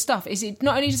retconning and all the stuff, is it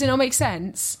not only does it not make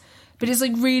sense, but it's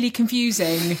like really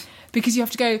confusing. Because you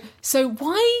have to go, so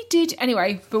why did...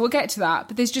 Anyway, but we'll get to that.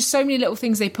 But there's just so many little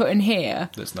things they put in here.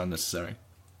 That's unnecessary.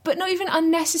 But not even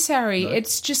unnecessary. No.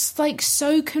 It's just, like,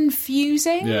 so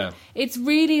confusing. Yeah. It's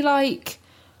really, like...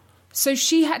 So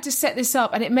she had to set this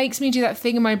up, and it makes me do that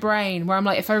thing in my brain where I'm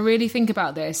like, if I really think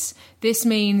about this, this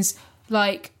means...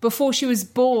 Like, before she was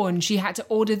born, she had to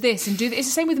order this and do this. It's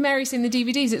the same with Mary seeing the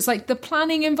DVDs. It's like the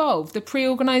planning involved, the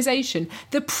pre-organisation,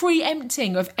 the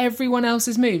preempting of everyone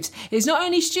else's moves. It's not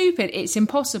only stupid, it's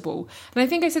impossible. And I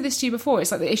think I said this to you before.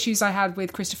 It's like the issues I had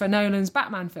with Christopher Nolan's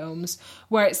Batman films,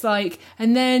 where it's like,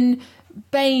 and then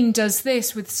Bane does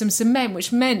this with some cement,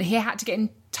 which meant he had to get in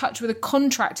touch with a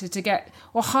contractor to get,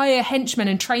 or hire henchmen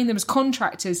and train them as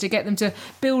contractors to get them to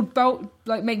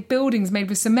make buildings made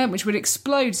with cement which would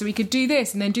explode, so we could do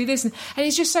this and then do this, and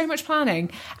it's just so much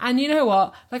planning. And you know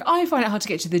what, like, I find it hard to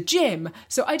get to the gym,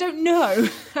 so I don't know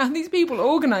how these people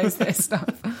organise this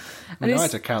stuff. I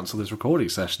had to cancel this recording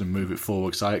session and move it forward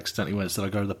because I accidentally went and said I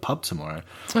go to the pub tomorrow.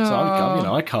 So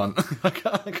I can't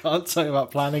tell you about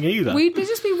planning either. We'd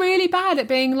just be really bad at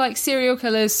being like serial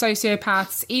killers,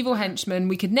 sociopaths, evil henchmen.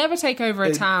 We could never take over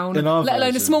a town, let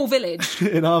alone a small village.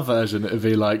 In our version, it would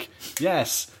be like,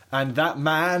 yes, and that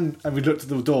man, and we'd look to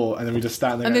the door, and then we just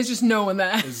stand there. And there's just no one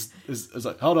there. It's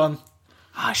like, hold on.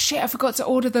 Oh shit! I forgot to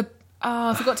order the.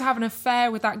 I forgot to have an affair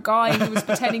with that guy who was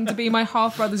pretending to be my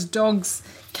half brother's dog's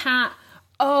cat.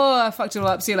 Oh, I fucked it all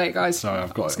up. See you later, guys. Sorry,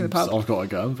 I've got to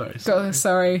go. I'm very sorry.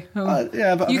 Sorry.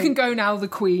 But you can go now, the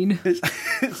Queen.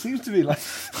 It seems to be like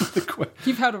the Queen.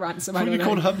 You've held a ransom. What do you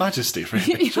call Her Majesty,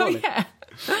 really? Surely. Yeah.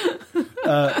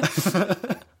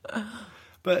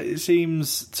 But it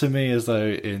seems to me as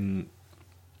though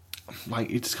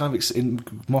it's kind of in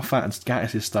Moffat and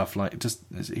Gattis's stuff, like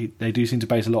they do seem to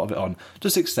base a lot of it on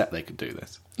just accept they can do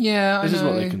this. Yeah, this is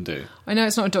what they can do. I know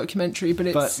it's not a documentary, but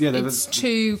it's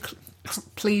too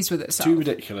pleased with itself, too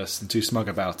ridiculous and too smug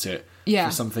about it. Yeah,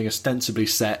 for something ostensibly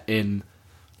set in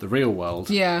the real world.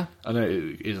 Yeah, I know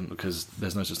it isn't, because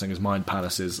there's no such thing as mind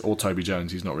palaces or Toby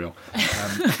Jones. He's not real.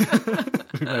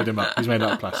 We made him up. He's made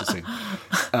up plasticine.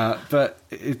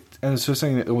 And so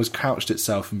saying that it always couched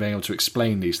itself in being able to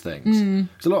explain these things.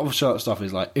 So a lot of short stuff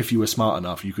is like, if you were smart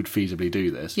enough, you could feasibly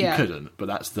do this. Yeah. You couldn't, but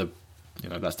that's the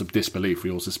disbelief we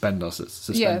all suspend ourselves.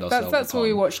 That's what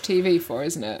we watch TV for,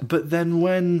 isn't it? But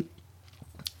then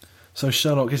so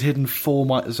Sherlock is hidden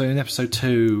so in episode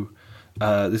 2.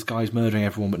 This guy's murdering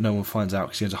everyone, but no one finds out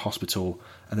because he's in a hospital.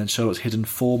 And then Sherlock's hidden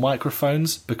 4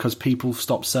 microphones because people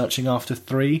stopped searching after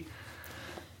 3.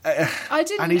 I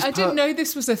didn't know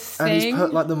this was a thing. And he's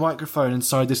put like the microphone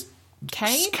inside this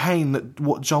cane that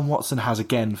what John Watson has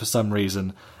again for some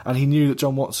reason. And he knew that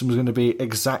John Watson was going to be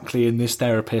exactly in this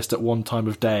therapist at one time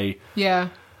of day. Yeah.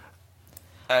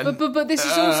 But this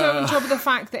is also on top of the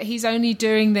fact that he's only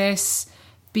doing this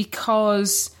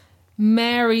because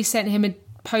Mary sent him a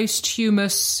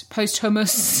posthumous pit of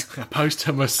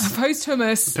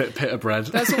bread.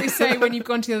 That's what we say when you've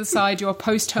gone to the other side. You're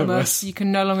post-hummus. You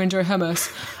can no longer enjoy hummus.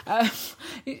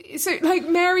 So, like,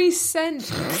 Mary sent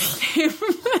him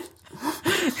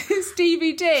his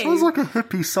DVD. Sounds like a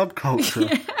hippie subculture.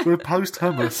 Yeah. We're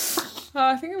post-hummus. Oh,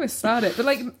 I think I must start it. But,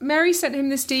 like, Mary sent him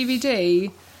this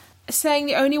DVD saying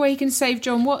the only way he can save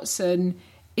John Watson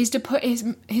is to put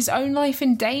his own life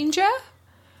in danger.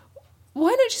 Why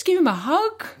not just give him a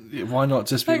hug? Why not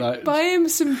just be like... buy him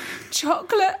some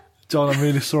chocolate? John, I'm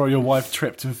really sorry your wife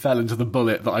tripped and fell into the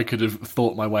bullet that I could have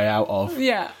thought my way out of.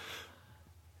 Yeah.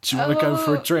 Do you want to go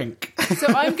for a drink? So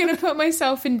I'm going to put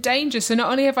myself in danger. So not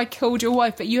only have I killed your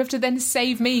wife, but you have to then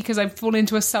save me because I've fallen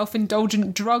into a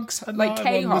self-indulgent drugs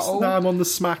K-hole. Now I'm on the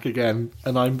smack again,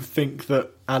 and I think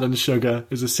that Alan Sugar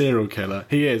is a serial killer.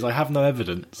 He is. I have no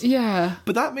evidence. Yeah.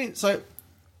 But that means... So,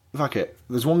 fuck it.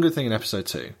 There's one good thing in episode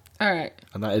 2. All right.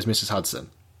 And that is Mrs.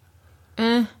 Hudson.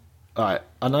 All right.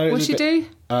 I know. What'd she do?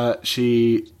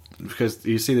 Because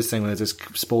you see this thing where there's this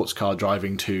sports car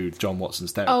driving to John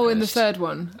Watson's therapist. Oh, in the third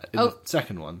one. The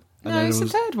second one. And no, it's the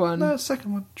third one. No, it's the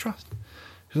second one. Trust.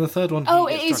 In the third one. Oh,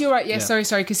 it is. You're right. Yeah, sorry,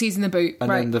 because he's in the boot.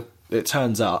 And then it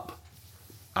turns up,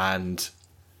 and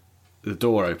the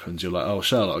door opens. You're like, oh,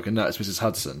 Sherlock, and no, it's Mrs.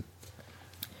 Hudson.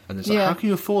 And it's like, how can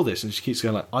you afford this? And she keeps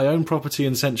going like, I own property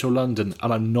in central London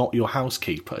and I'm not your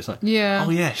housekeeper. It's like, oh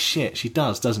yeah, shit, she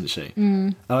does, doesn't she?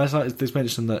 And I was like, there's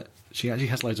mention that she actually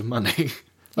has loads of money.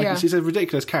 She's a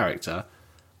ridiculous character,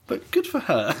 but good for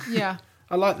her. Yeah.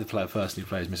 I like the person who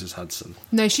plays Mrs. Hudson.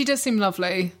 No, she does seem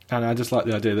lovely. And I just like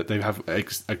the idea that they have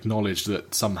acknowledged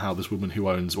that somehow this woman who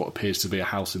owns what appears to be a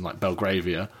house in like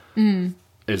Belgravia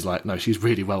is like, no, she's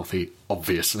really wealthy,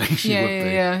 obviously. She would be.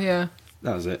 Yeah.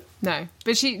 That was it. No,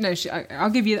 but I'll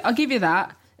give you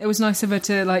that. It was nice of her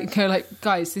to like go like,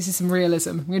 guys, this is some realism.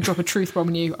 I'm going to drop a truth bomb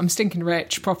on you. I'm stinking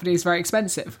rich. Property is very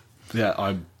expensive. Yeah,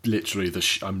 I'm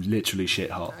literally shit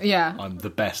hot. Yeah, I'm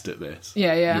the best at this.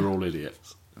 Yeah. You're all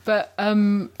idiots. But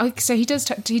so he does.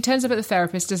 He turns up at the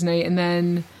therapist, doesn't he? And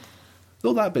then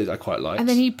all that bit I quite like. And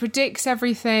then he predicts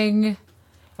everything.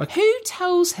 Who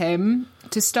tells him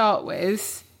to start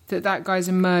with that guy's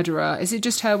a murderer? Is it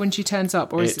just her when she turns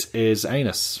up, or it is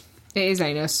Anus? It is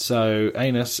Anus. So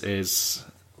Anus is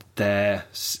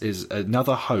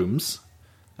another Holmes,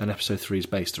 and episode 3 is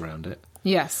based around it.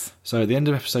 Yes. So at the end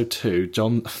of episode 2,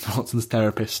 John Watson's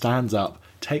therapist stands up,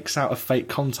 takes out a fake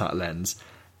contact lens,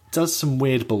 does some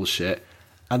weird bullshit,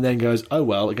 and then goes, oh,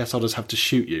 well, I guess I'll just have to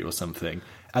shoot you or something,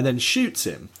 and then shoots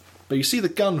him. But you see the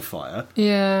gunfire,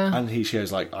 and she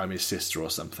goes like, I'm his sister or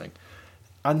something.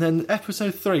 And then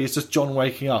episode 3 is just John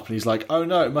waking up, and he's like, oh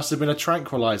no, it must have been a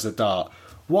tranquilizer dart.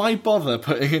 Why bother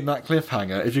putting in that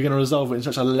cliffhanger if you're going to resolve it in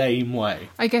such a lame way?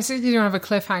 I guess if you don't have a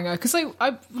cliffhanger,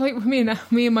 because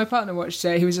me and my partner watched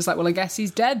it. He was just like, "Well, I guess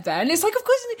he's dead then." It's like, of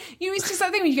course, it's just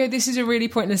that thing when you go, "This is a really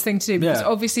pointless thing to do," because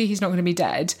obviously he's not going to be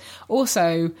dead.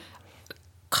 Also,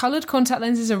 coloured contact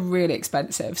lenses are really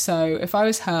expensive, so if I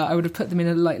was her, I would have put them in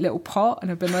a little pot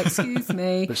and I've been like, "Excuse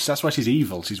me." But that's why she's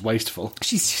evil. She's wasteful.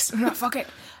 She's just fuck it.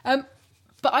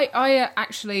 But I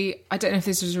actually, I don't know if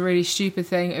this was a really stupid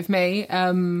thing of me,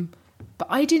 but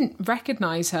I didn't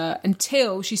recognise her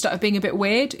until she started being a bit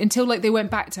weird, until they went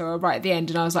back to her right at the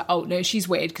end, and I was like, oh no, she's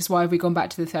weird, because why have we gone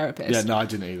back to the therapist? Yeah, no, I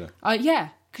didn't either. Yeah,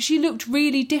 because she looked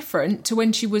really different to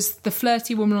when she was the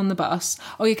flirty woman on the bus.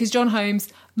 Oh yeah, because John Holmes,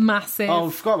 massive. Oh,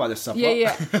 I forgot about this stuff.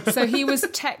 Yeah. So he was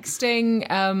texting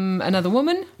another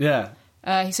woman. Yeah.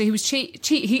 So he was he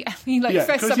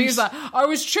fessed up. He was like, I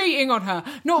was cheating on her,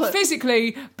 not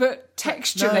physically, but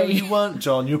textually. No, you weren't,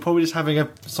 John. You were probably just having a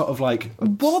sort of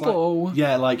wobble.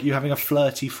 Like you having a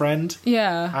flirty friend.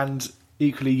 Yeah. And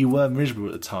equally, you were miserable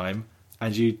at the time,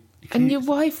 and you. And your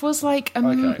wife was like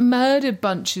murdered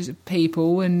bunches of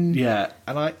people, and yeah.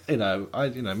 And I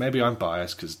maybe I'm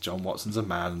biased because John Watson's a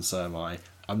man, and so am I.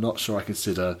 I'm not sure I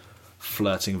consider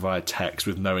flirting via text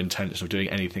with no intention of doing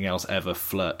anything else ever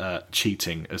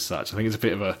cheating as such. I think it's a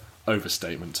bit of a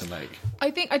overstatement to make. I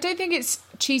don't think it's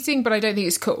cheating, but I don't think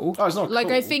it's cool. Oh, it's not cool.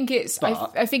 I think it's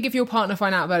I think if your partner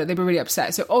find out about it, they'd be really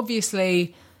upset. So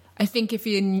obviously, I think if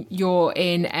you're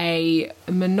in a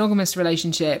monogamous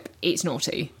relationship, it's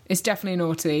naughty. It's definitely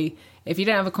naughty. If you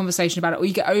don't have a conversation about it, or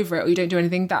you get over it, or you don't do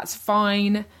anything, that's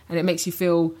fine, and it makes you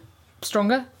feel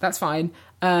stronger. That's fine.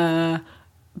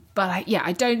 But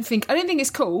I don't think it's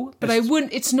cool. But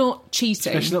it's not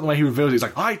cheating. Especially not the way he reveals it. It's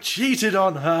like, I cheated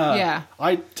on her. Yeah.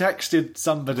 I texted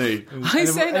somebody. I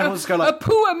sent a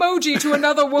poo emoji to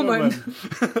another woman.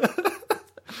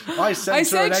 I sent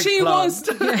her an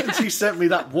eggplant. She sent me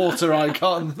that water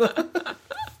icon.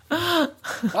 I'm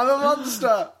a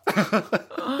monster.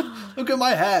 Look at my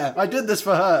hair. I did this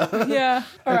for her. Yeah.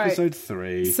 All right. Episode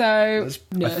 3. So,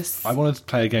 nurse. I wanted to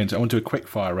play a game. I want to do a quick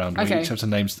fire round. We each have to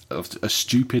name a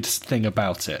stupid thing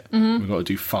about it. Mm-hmm. We've got to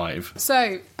do 5.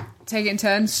 So, take it in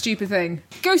turn. Stupid thing.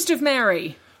 Ghost of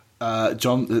Mary.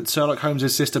 John, Sherlock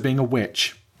Holmes' sister being a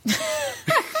witch.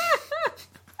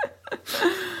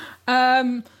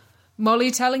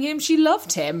 Molly telling him she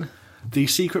loved him. The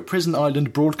secret prison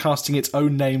island broadcasting its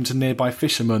own name to nearby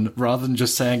fishermen rather than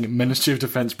just saying Ministry of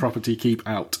Defence property keep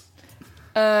out.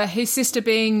 His sister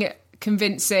being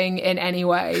convincing in any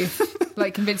way.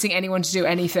 Convincing anyone to do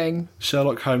anything.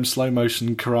 Sherlock Holmes slow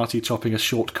motion karate chopping a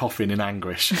short coffin in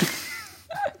anguish.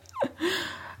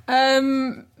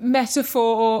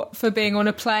 Metaphor for being on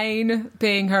a plane,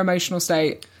 being her emotional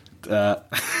state.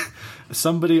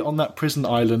 Somebody on that prison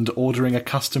island ordering a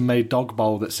custom-made dog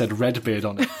bowl that said Redbeard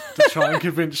on it to try and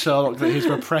convince Sherlock that his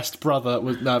repressed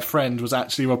friend was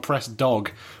actually a repressed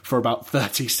dog for about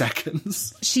 30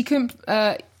 seconds. She couldn't...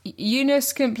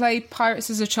 Eunice couldn't play pirates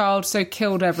as a child, so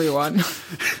killed everyone.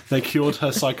 They cured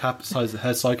her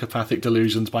psychopathic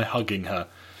delusions by hugging her.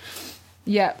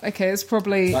 Yeah, okay, that's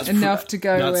probably enough to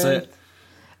go with. That's it.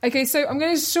 Okay, so I'm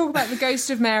going to talk about the Ghost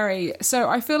of Mary. So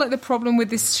I feel like the problem with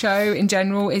this show in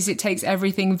general is it takes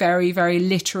everything very, very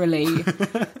literally.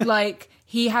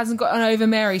 He hasn't gotten over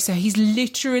Mary, so he's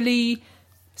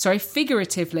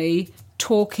figuratively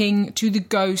talking to the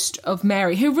ghost of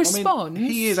Mary, who responds...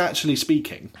 he is actually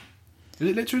speaking. Is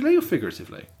it literally or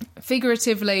figuratively?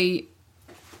 Figuratively...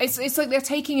 It's like they're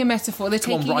taking a metaphor. They're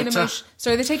taking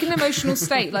an emotional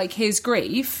state, like his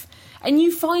grief... And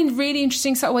you find really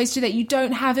interesting subtle ways to do that. You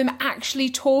don't have him actually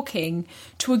talking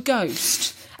to a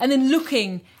ghost and then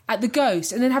looking at the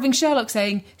ghost and then having Sherlock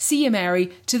saying, see you,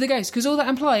 Mary, to the ghost. Because all that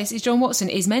implies is John Watson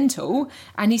is mental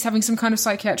and he's having some kind of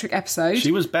psychiatric episode.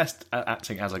 She was best at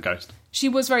acting as a ghost. She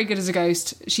was very good as a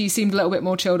ghost. She seemed a little bit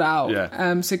more chilled out.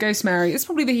 Yeah. So Ghost Mary, it's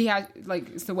probably that he had,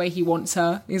 it's the way he wants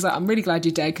her. He's like, I'm really glad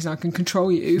you're dead because I can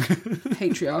control you.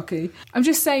 Patriarchy. I'm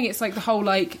just saying it's like the whole,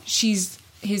 his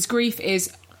grief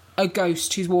is... a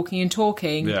ghost who's walking and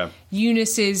talking. Yeah.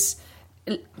 Eunice is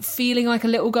feeling like a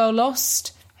little girl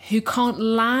lost who can't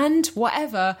land,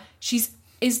 whatever.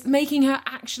 Is making her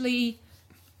actually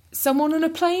someone on a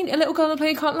plane, a little girl on a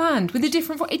plane can't land with a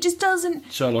different voice. It just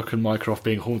doesn't... Sherlock and Mycroft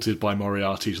being haunted by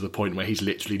Moriarty to the point where he's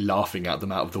literally laughing at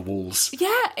them out of the walls.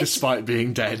 Yeah. Despite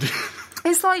being dead.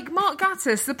 It's like, Mark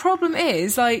Gatiss, the problem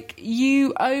is, like,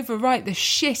 you overwrite the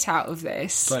shit out of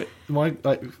this. Like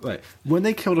when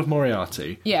they killed off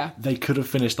Moriarty, Yeah. they could have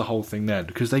finished the whole thing then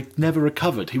because they never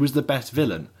recovered. He was the best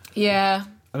villain. Yeah.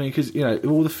 I mean, because, you know,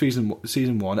 all the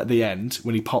season 1, at the end,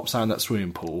 when he pops out in that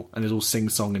swimming pool and is all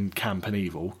sing-song and camp and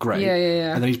evil, great.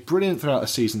 Yeah. And then he's brilliant throughout the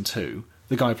season 2.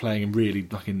 The guy playing him really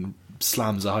fucking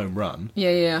slams a home run.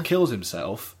 Yeah. Kills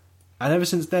himself. And ever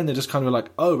since then, they're just kind of like,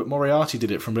 oh, but Moriarty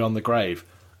did it from beyond the grave.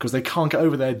 Because they can't get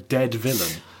over their dead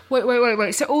villain.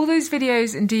 Wait. So all those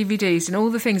videos and DVDs and all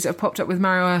the things that have popped up with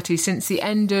Moriarty since the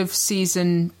end of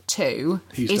season 2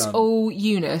 is all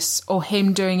Eunice or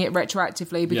him doing it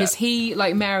retroactively because he,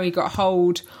 like Mary, got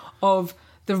hold of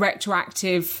the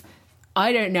retroactive,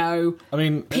 I don't know,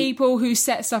 people who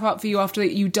set stuff up for you after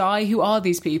you die. Who are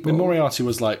these people? I mean, Moriarty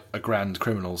was like a grand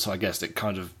criminal, so I guess it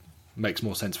kind of makes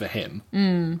more sense for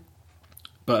him.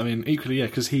 But I mean, equally, yeah,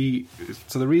 because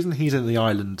so the reason he's in the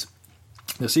island,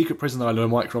 the secret prison island where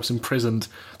Mycroft's imprisoned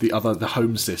the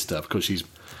home sister because she's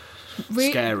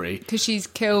scary. Because she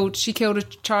killed a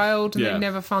child and they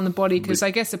never found the body because I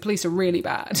guess the police are really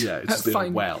bad. Yeah, it's in a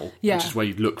well, which is where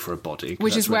you'd look for a body.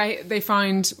 Which is where they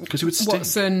find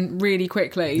Watson really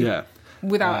quickly. Yeah.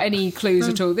 Without any clues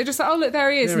at all. They're just like, oh, look, there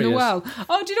he is in the well.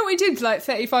 Oh, do you know what we did like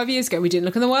 35 years ago? We didn't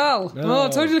look in the well. Oh, I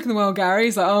told you to look in the well, Gary.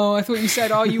 He's like, oh, I thought you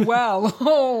said, are you well?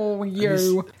 Oh,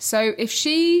 you. So if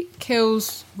she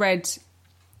kills Redbeard.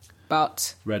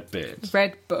 So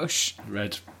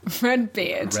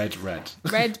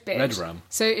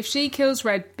if she kills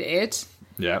Redbeard,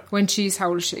 when she's, how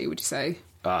old is she, would you say?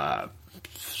 I'm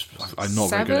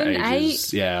not very good at ages.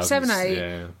 7, 8? Yeah. 7, 8.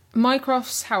 Yeah.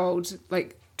 Mycroft's how old?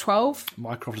 Like 12?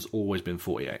 Mycroft has always been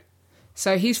 48.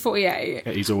 So he's 48.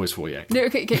 Yeah, he's always 48. No,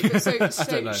 okay.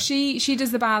 So she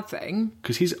does the bad thing.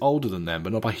 Because he's older than them,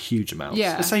 but not by huge amounts.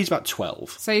 Yeah. Let's say he's about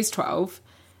 12. Say he's 12.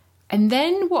 And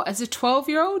then, what, as a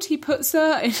 12-year-old, he puts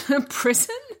her in a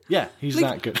prison? Yeah, he's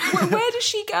that good. Where does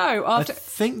she go after? I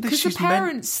think because the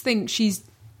parents think she's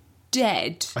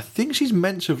dead. I think she's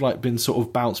meant to have like been sort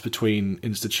of bounced between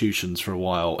institutions for a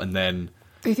while, and then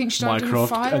they think she died in a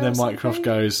fire. And then Mycroft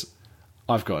goes,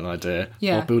 I've got an idea.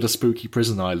 Yeah. I'll build a spooky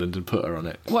prison island and put her on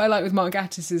it. What I like with Mark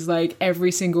Gatiss is like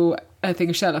every single thing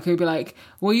of Sherlock, he'll be like,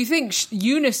 well, you think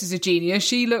Eunice is a genius.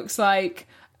 She looks like,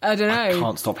 I don't know. I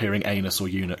can't stop hearing anus or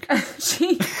eunuch.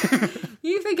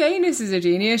 You think Anus is a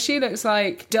genius? She looks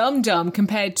like Dum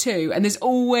compared to, and there's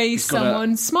always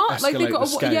someone smart. Like they've got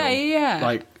the yeah.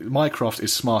 Like Mycroft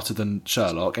is smarter than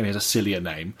Sherlock, and he has a sillier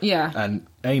name. Yeah, and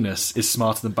Anus is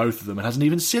smarter than both of them and has an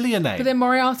even sillier name. But then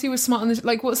Moriarty was smart.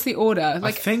 Like, what's the order?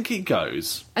 Like, I think it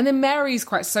goes. And then Mary's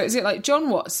quite. So is it like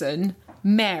John Watson,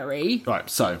 Mary? Right.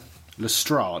 So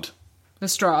Lestrade.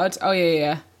 Oh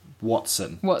yeah.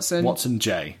 Watson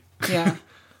J. Yeah.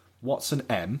 Watson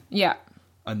M. Yeah.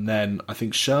 And then I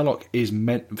think Sherlock is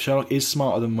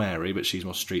smarter than Mary, but she's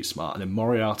more street smart. And then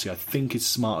Moriarty, I think, is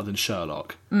smarter than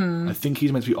Sherlock. I think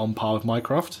he's meant to be on par with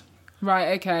Mycroft.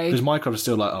 Right, okay. Because Mycroft is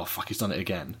still like, oh, fuck, he's done it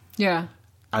again. Yeah.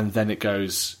 And then it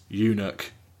goes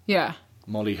Eunuch. Yeah.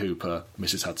 Molly Hooper,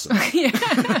 Mrs. Hudson.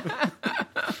 Yeah.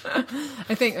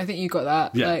 I think you got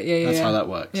that. Yeah, that's how that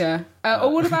works. Yeah.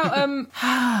 Or what about...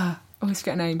 I always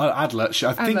forget a name. Adler.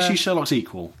 I think she's Sherlock's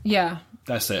equal. Yeah.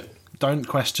 That's it. Don't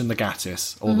question the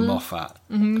Gatiss or the Moffat,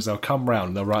 because they'll come round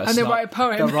and they'll write a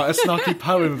poem. They'll write a snarky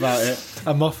poem about it,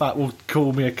 and Moffat will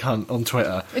call me a cunt on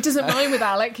Twitter. It doesn't rhyme with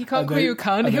Alec. He can't call you a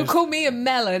cunt. He'll call me a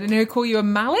melon, and he'll call you a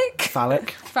Malik?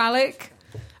 Phallic.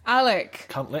 Alec.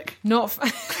 Cuntlick. Not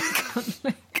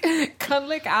Cuntlick.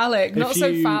 Cuntlick Alec. Not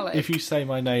so phallic. If you say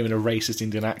my name in a racist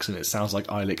Indian accent, it sounds like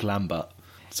Eilic Lambert.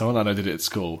 Someone I know did it at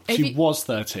school. She was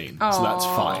 13, so that's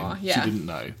fine. Yeah. She didn't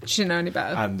know. She didn't know any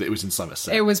better. And it was in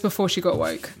Somerset. It was before she got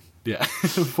woke. Yeah.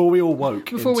 Before we all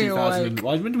woke. Before we all woke.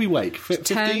 When did we wake?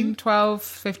 10, 12,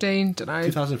 15, don't know.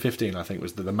 2015, I think,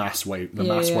 was the mass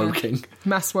mass woking.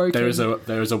 Mass woking.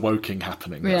 There is a woking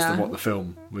happening. That's what the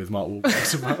film with Mark Wahlberg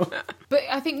is about. But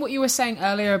I think what you were saying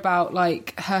earlier about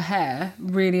like her hair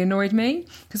really annoyed me,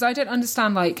 because I don't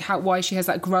understand like why she has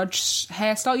that grudge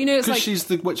hairstyle. You know, it's like she's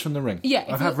the witch from The Ring. Yeah,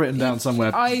 I have written down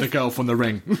somewhere the girl from The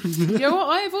Ring. You know what?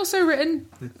 I have also written.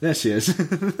 There she is.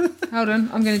 Hold on,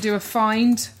 I'm going to do a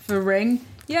find for Ring.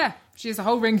 Yeah, she has a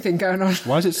whole ring thing going on.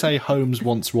 Why does it say Holmes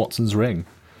wants Watson's ring?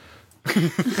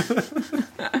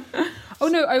 Oh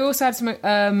no, I also have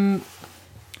some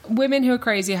women who are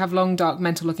crazy have long, dark,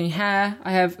 mental-looking hair.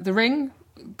 I have The Ring,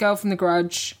 girl from The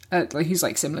Grudge, who's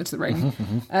like similar to The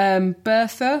Ring.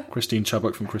 Bertha. Christine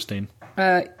Chubbuck from Christine.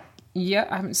 Yeah,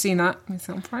 I haven't seen that. It's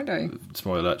on Friday.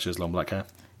 Spoiler alert, she has long black hair.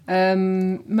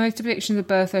 Most depictions of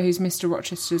Bertha, who's Mr.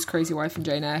 Rochester's crazy wife in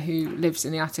Jane Eyre, who lives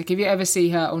in the attic. If you ever see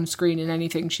her on screen in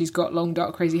anything, she's got long,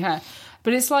 dark, crazy hair.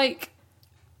 But it's like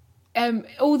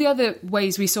all the other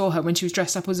ways we saw her when she was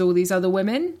dressed up as all these other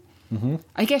women. Mm-hmm.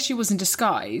 I guess she was in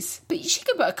disguise, but she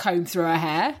could put a comb through her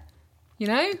hair. You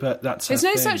know? But that's There's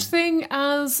no such thing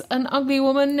as an ugly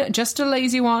woman, just a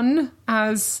lazy one,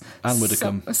 as Anne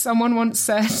Widdecombe. Someone once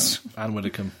said. Anne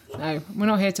Widdecombe. No, we're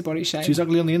not here to body shame. She's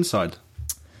ugly on the inside.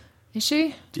 Is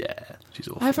she? Yeah, she's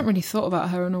awful. I haven't really thought about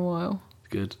her in a while.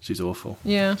 Good. She's awful.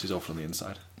 Yeah. She's awful on the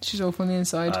inside. She's awful on the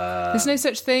inside. There's no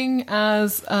such thing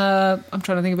as... I'm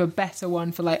trying to think of a better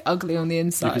one for, like, ugly on the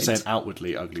inside. You could say an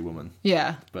outwardly ugly woman.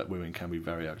 Yeah. But women can be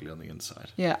very ugly on the inside.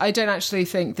 Yeah, I don't actually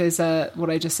think there's what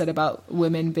I just said about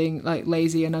women being, like,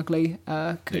 lazy and ugly.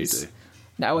 No, you do.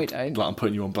 No, I don't. Like, I'm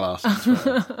putting you on blast.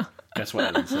 Guess what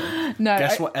Ellen said? No.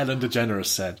 Guess what Ellen DeGeneres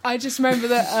said? I just remember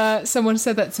that someone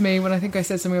said that to me when I think I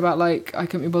said something about, like, I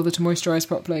couldn't be bothered to moisturise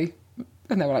properly.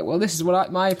 And they were like, well, this is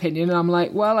my opinion. And I'm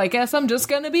like, well, I guess I'm just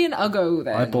going to be an uggo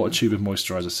then. I bought a tube of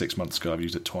moisturiser 6 months ago. I've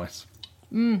used it twice.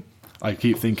 I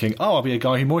keep thinking, I'll be a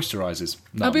guy who moisturises.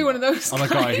 No, I'll be one of those I'm a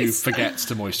guy who forgets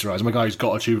to moisturise. I'm a guy who's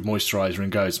got a tube of moisturiser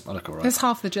and goes, I look all right. That's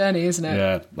half the journey, isn't it?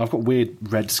 Yeah. I've got weird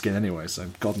red skin anyway, so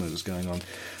God knows what's going on.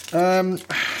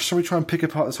 Shall we try and pick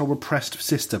apart this whole repressed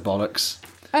sister bollocks?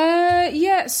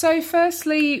 Yeah, so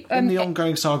firstly... In the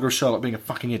ongoing saga of Sherlock being a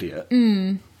fucking idiot.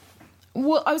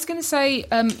 Well, I was going to say,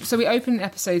 so we open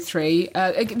episode 3.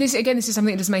 This is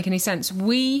something that doesn't make any sense.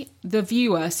 We, the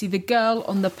viewer, see the girl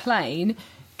on the plane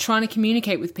trying to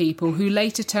communicate with people who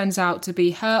later turns out to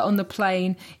be her on the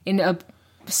plane in a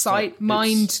side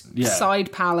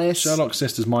palace. Sherlock's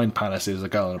sister's mind palace is a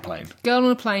girl on a plane. Girl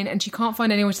on a plane, and she can't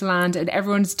find anywhere to land, and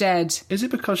everyone's dead. Is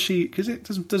it because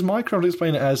does Mycroft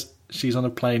explain it as she's on a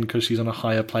plane because she's on a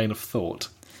higher plane of thought?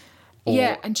 Or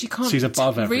yeah, and she can't she's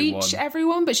above reach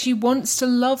everyone, but she wants to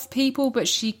love people, but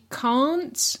she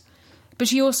can't. But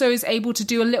she also is able to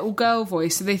do a little girl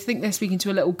voice, so they think they're speaking to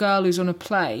a little girl who's on a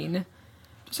plane.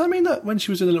 Does that mean that when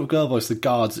she was in a little girl voice, the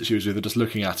guards that she was with are just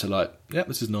looking at her like, yep,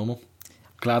 this is normal.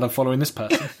 Glad I'm following this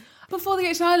person. Before they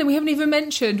get to the island, we haven't even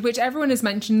mentioned, which everyone has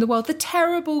mentioned in the world, the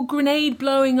terrible grenade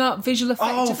blowing up visual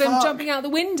effect of them jumping out the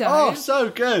window. Oh, so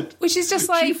good. Which is just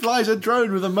like... She flies a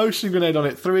drone with a motion grenade on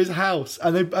it through his house,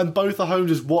 and both the home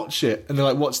just watch it, and they're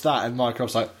like, what's that? And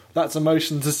Mycroft's like, that's a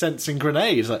motion to sensing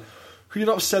grenade. It's like, could you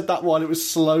not have said that while it was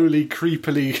slowly,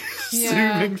 creepily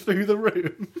zooming through the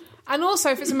room? And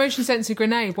also, if it's a motion sensor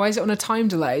grenade, why is it on a time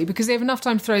delay? Because they have enough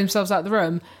time to throw themselves out of the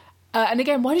room. And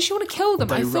again, why does she want to kill them?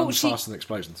 They run faster than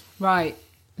explosions. Right.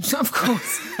 Of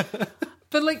course.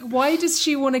 But, like, why does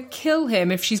she want to kill him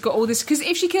if she's got all this... Because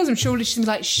if she kills him, surely she's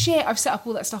like, shit, I've set up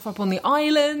all that stuff up on the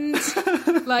island.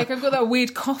 Like, I've got that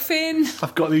weird coffin.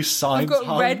 I've got these signs. I've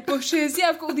got red bushes. Yeah,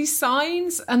 I've got all these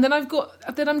signs. And then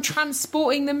I'm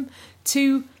transporting them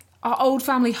to our old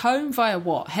family home via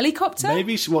what? Helicopter?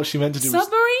 Maybe what she meant to do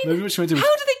Submarine? Maybe what she meant to do was...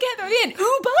 How do they get there at the end?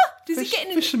 Uber? Does he get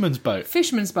in... Fisherman's boat.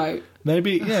 Fisherman's boat.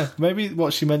 Maybe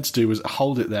what she meant to do was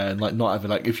hold it there and like not have it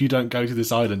like, if you don't go to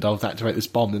this island, I'll activate this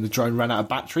bomb. Then the drone ran out of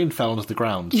battery and fell onto the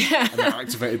ground. Yeah. And then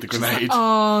activated the grenade. Like,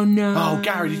 oh no. Oh,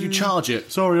 Gary, did you charge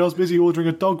it? Sorry, I was busy ordering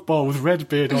a dog bowl with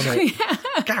Redbeard on it.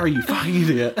 Yeah. Gary, you fucking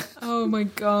idiot. Oh my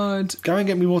god. Go and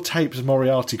get me more tapes of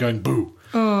Moriarty going boo.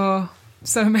 Oh,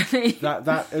 so many.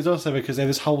 That is also because there's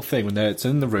this whole thing when it's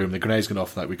in the room, the grenade's gone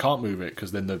off, like we can't move it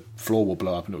because then the floor will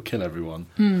blow up and it'll kill everyone.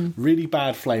 Really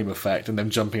bad flame effect, and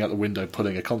them jumping out the window,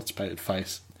 pulling a constipated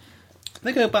face.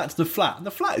 They go back to the flat, and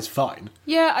the flat is fine.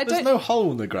 Yeah, There's no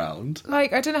hole in the ground.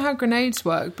 Like, I don't know how grenades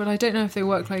work, but I don't know if they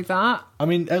work like that. I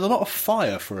mean, there's a lot of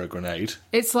fire for a grenade.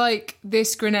 It's like,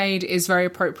 this grenade is very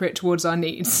appropriate towards our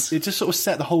needs. It just sort of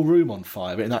set the whole room on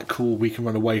fire, but in that cool, we can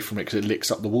run away from it because it licks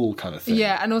up the wall kind of thing.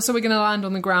 Yeah, and also we're going to land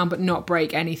on the ground but not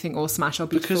break anything or smash our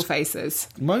beautiful faces.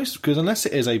 Because unless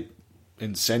it is a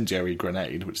incendiary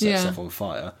grenade, which sets stuff on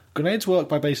fire, grenades work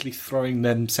by basically throwing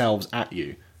themselves at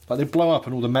you. Like, they blow up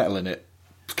and all the metal in it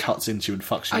cuts into you and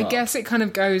fucks you up. I guess it kind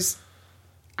of goes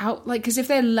out, like, because if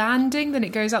they're landing, then it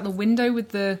goes out the window with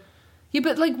the... Yeah,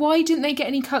 but, like, why didn't they get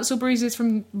any cuts or bruises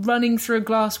from running through a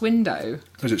glass window?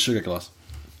 Because it's sugar glass.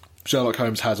 Sherlock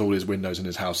Holmes has all his windows in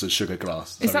his house as sugar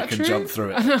glass. So is that he can true? jump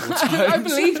through it. I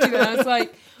believed you then. I was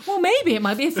like, well, maybe it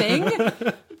might be a thing.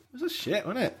 It was a shit,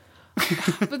 wasn't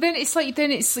it? But then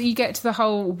it's you get to the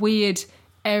whole weird...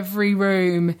 Every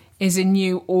room is a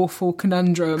new awful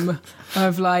conundrum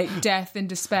of like death and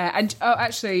despair. And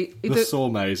actually, the saw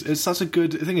maze. It's such a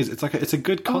good thing. It's a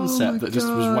good concept that just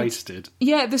was wasted.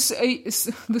 Yeah, the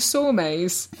saw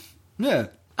maze. Yeah,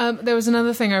 There was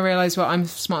another thing I realised. Well, I'm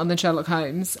smarter than Sherlock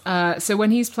Holmes. So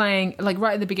when he's playing, like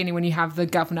right at the beginning, when you have the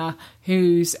governor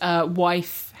whose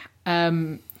wife,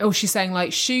 she's saying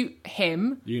like shoot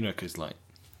him. Eunuch is like,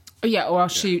 or I'll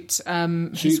shoot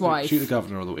his wife. Shoot the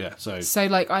governor, or So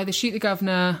like either shoot the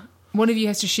governor, one of you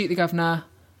has to shoot the governor,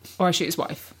 or I shoot his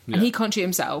wife, and he can't shoot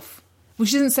himself. Well,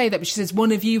 she doesn't say that, but she says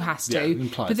one of you has to.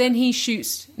 Implied. But then he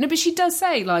shoots. No, but she does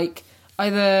say like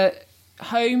either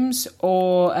Holmes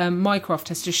or Mycroft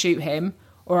has to shoot him,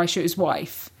 or I shoot his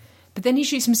wife. But then he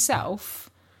shoots himself,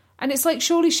 and it's like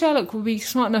surely Sherlock will be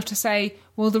smart enough to say,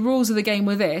 well, the rules of the game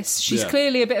were this. She's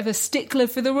clearly a bit of a stickler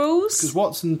for the rules. Because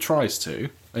Watson tries to,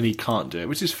 and he can't do it,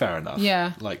 which is fair enough.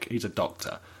 Yeah. Like, he's a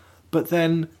doctor. But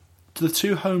then the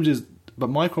two Holmeses, but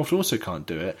Mycroft also can't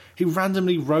do it. He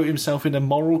randomly wrote himself in a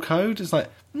moral code. It's like,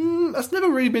 that's never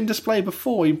really been displayed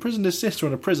before. He imprisoned his sister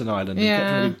on a prison island and kept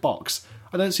her in a big box.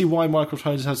 I don't see why Mycroft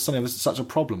Holmes has suddenly such a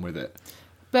problem with it.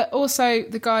 But also,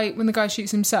 when the guy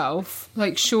shoots himself,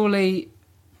 like, surely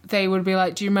they would be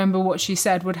like, do you remember what she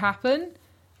said would happen?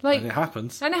 Like, And it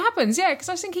happens. Yeah, because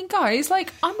I was thinking, guys,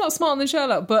 like, I'm not smarter than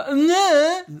Sherlock, but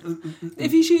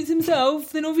if he shoots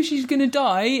himself, then obviously she's going to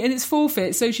die, and it's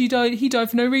forfeit, so he died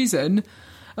for no reason.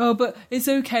 Oh, but it's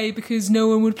okay because no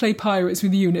one would play pirates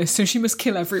with Eunice, so she must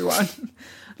kill everyone.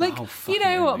 Like, you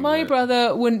know what? My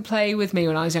brother wouldn't play with me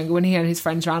when I was younger, when he had his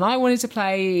friends around. I wanted to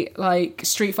play, like,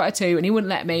 Street Fighter 2, and he wouldn't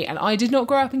let me, and I did not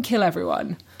grow up and kill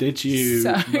everyone. Did you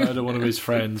murder one of his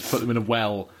friends, put them in a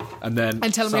well, and then...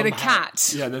 And tell him he had a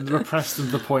cat? Yeah, then repress them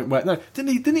to the point where... No,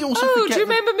 didn't he also forget... Oh, do you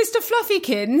remember Mr.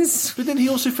 Fluffykins? But then he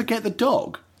also forget the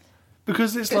dog.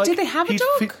 Because it's like... Did they have a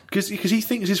dog? Because he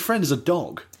thinks his friend is a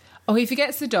dog. Oh, he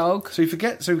forgets the dog. So he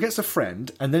forgets the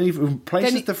friend, and then he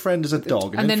replaces the friend as a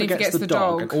dog, and then he forgets the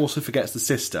dog, and also forgets the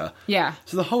sister. Yeah.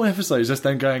 So the whole episode is just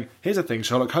them going, here's a thing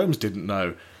Sherlock Holmes didn't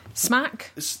know.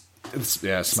 Smack?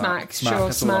 Smack. Sure,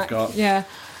 That's all I've got. Yeah.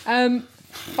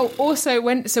 Also,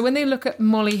 when they look at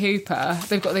Molly Hooper,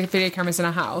 they've got the video cameras in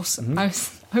her house. Mm-hmm.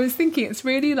 I was thinking it's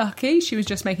really lucky she was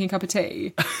just making a cup of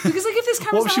tea, because like if this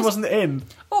camera, what if she wasn't in?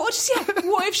 Or just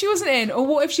what if she wasn't in? Or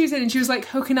what if she was in and she was like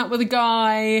hooking up with a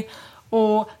guy?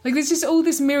 Or like there's just all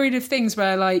this myriad of things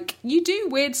where like you do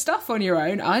weird stuff on your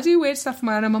own. I do weird stuff on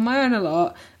my own. I'm on my own a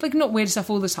lot. Like not weird stuff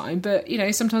all the time, but you know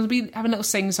sometimes I'll be having a little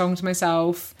sing song to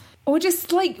myself. Or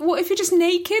just like, what if you're just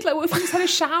naked? Like, what if you just had a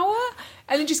shower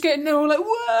and then just get in there all like,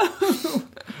 whoa?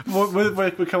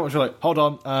 We're coming up, you're like, hold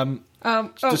on,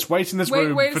 just wait in this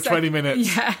room for 20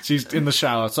 minutes. Yeah. She's in the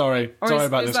shower. Sorry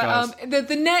about this, guys.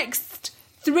 The next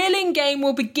thrilling game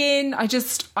will begin. I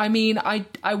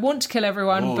want to kill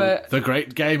everyone, but... The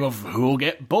great game of who will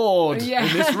get bored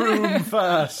in this room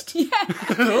first.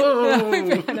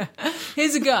 Yeah.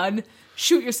 Here's a gun.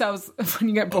 Shoot yourselves when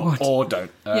you get bored. Or don't.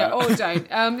 Or don't.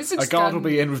 It's a guard will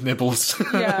be in with nibbles.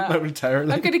 Yeah.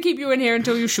 Momentarily. I'm going to keep you in here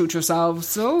until you shoot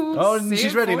yourselves. And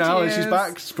she's ready now. She's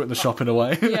back. She's putting the shopping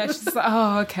away. Yeah, she's like,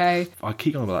 oh, okay. I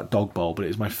keep on about that dog bowl, but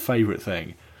it's my favourite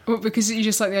thing. Well, because you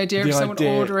just like the idea of someone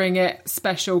ordering it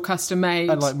special, custom made,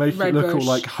 and like making it look all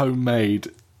like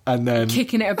homemade, and then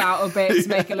kicking it about a bit to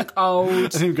make it look old.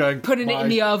 And him going, putting it in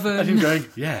the oven, and him going,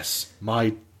 yes,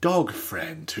 my dog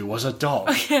friend who was a dog.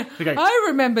 Okay. I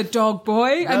remember Dog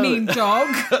Boy. No. I mean Dog.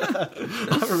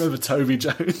 I remember Toby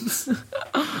Jones.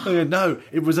 No,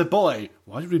 it was a boy.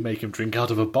 Why did we make him drink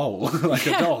out of a bowl like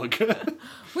a dog?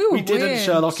 We didn't,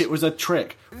 Sherlock. It was a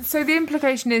trick. So the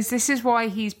implication is this is why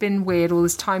he's been weird all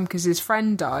this time, because his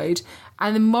friend died,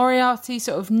 and then Moriarty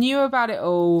sort of knew about it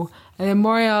all, and then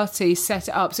Moriarty set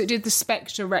it up. So it did the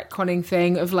Spectre retconning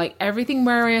thing of like everything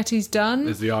Moriarty's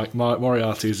done.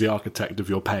 Moriarty is the architect of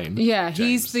your pain. Yeah,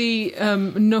 James. He's the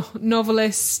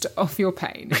novelist of your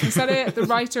pain. Is that it? The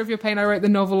writer of your pain. I wrote the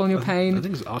novel on your pain. I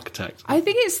think it's architect. I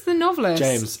think it's the novelist.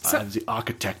 James, I am the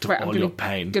architect of all your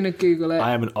pain. I'm going to Google it.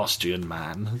 I am an Austrian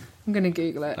man. I'm going to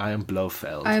Google it. I am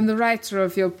Blofeld. I am the writer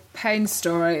of your pain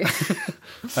story.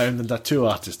 I am the tattoo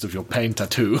artist of your pain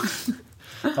tattoo.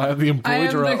 I am the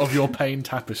embroiderer of your pain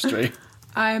tapestry.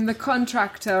 I am the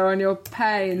contractor on your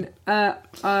pain. I'm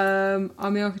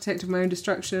the architect of my own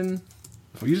destruction.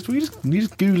 You just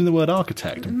Googling the word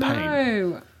architect and pain.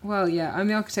 No. Well, yeah, I'm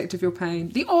the architect of your pain.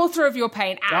 The author of your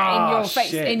pain. In your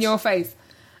face. Shit. In your face.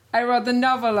 I wrote the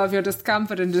novel of your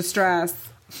discomfort and distress.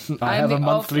 I have a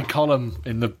monthly column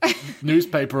in the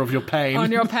newspaper of your pain.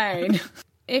 On your pain.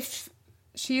 If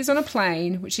she is on a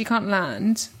plane, which she can't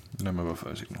land... No mobile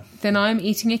phone signal. Then I'm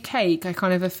eating a cake I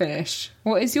can't ever finish.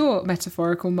 What is your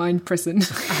metaphorical mind prison,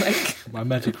 Alec? My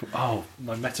metaphor... Oh,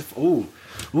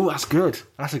 that's good.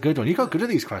 That's a good one. You got good at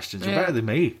these questions. You're better than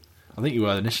me. I think you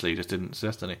were initially, just didn't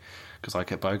suggest any, because I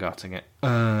kept bogarting it.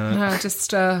 No,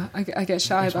 just I get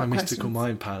shy It's my about mystical questions.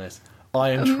 mind palace.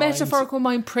 I am A metaphorical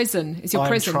mind prison is your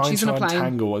prison. She's on a to plane.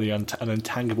 untangle an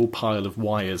untangable pile of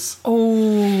wires.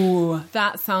 Oh,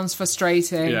 that sounds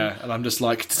frustrating. Yeah, and I'm just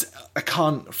like, I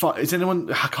can't find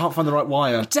the right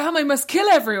wire. Damn, I must kill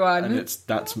everyone. And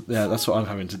that's what I'm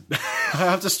having to. I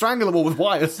have to strangle them all with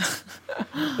wires.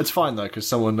 It's fine though, because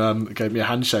someone gave me a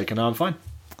handshake, and now I'm fine.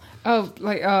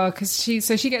 Because she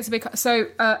gets a big. So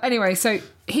anyway, so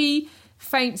he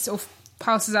faints or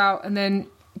passes out, and then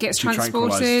gets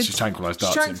transported. She tranquilised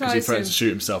darts him because he threatened to shoot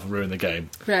himself and ruin the game.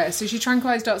 Yeah, so she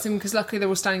tranquilised darts him because luckily they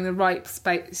were standing in the right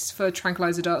space for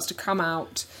tranquilizer darts to come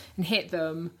out and hit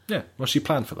them. Yeah, well, she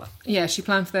planned for that. Yeah, she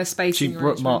planned for their spacing. She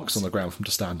wrote marks on the ground for them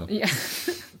to stand on. Yeah.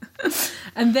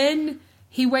 And then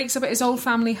he wakes up at his old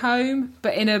family home,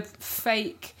 but in a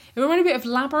fake. It reminded me a bit of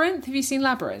Labyrinth. Have you seen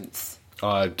Labyrinth?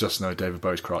 I just know David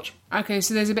Bowie's crotch. Okay,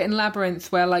 so there's a bit in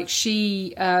Labyrinth where like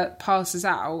she passes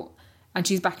out and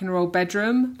she's back in her old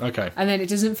bedroom. Okay. And then it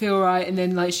doesn't feel right, and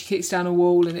then like she kicks down a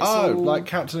wall and it's all... like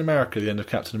Captain America, the end of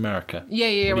Captain America.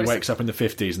 Yeah. When he wakes up in the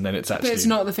 50s and then it's actually... But it's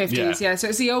not the 50s, yeah. So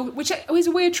it's the old... Which is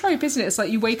a weird trope, isn't it? It's like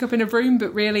you wake up in a room,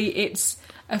 but really it's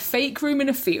a fake room in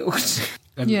a field.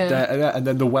 And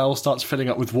then the well starts filling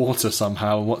up with water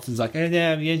somehow, and Watson's like, oh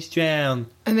no, I'm going to drown.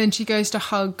 And then she goes to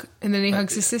hug, and then he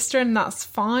hugs his sister, and that's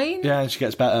fine. Yeah, and she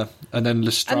gets better. And then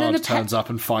Lestrade turns up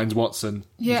and finds Watson.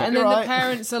 Yeah, like, and then right. the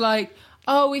parents are like,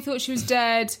 oh, we thought she was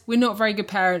dead. We're not very good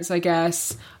parents, I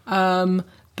guess.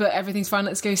 But everything's fine,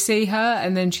 let's go see her.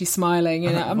 And then she's smiling,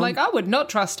 and I'm like, I would not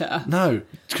trust her. No,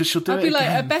 because she'll do it I'd be like,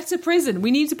 again. a better prison. We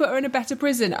need to put her in a better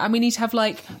prison. And we need to have,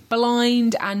 like,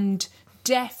 blind and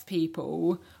deaf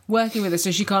people working with her so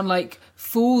she can't, like,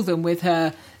 fool them with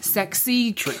her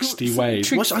sexy... tricksty ways.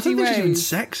 Tricksty I don't think she's even ways.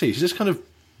 sexy. She's just kind of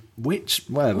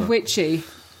whatever. Witchy.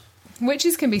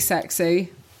 Witches can be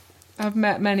sexy. I've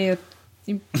met many a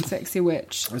sexy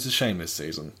witch. It's a shame this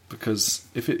season, because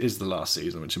if it is the last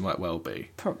season, which it might well be,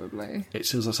 Probably. it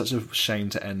feels like such a shame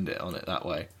to end it on it that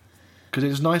way. Because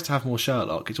it's nice to have more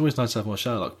Sherlock. It's always nice to have more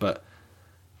Sherlock, but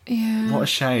Yeah. what a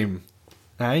shame.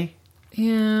 Eh?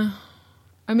 Yeah.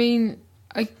 I mean,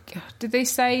 did they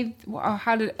say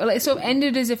how did it sort of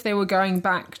ended as if they were going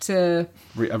back to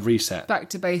A reset. back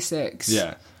to basics?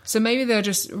 Yeah. So maybe they'll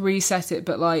just reset it,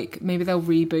 but like maybe they'll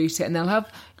reboot it and they'll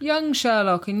have young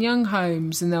Sherlock and young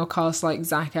Holmes, and they'll cast like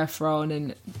Zac Efron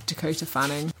and Dakota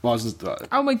Fanning. Well,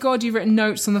 Oh my god, you've written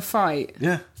notes on the fight.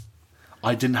 yeah.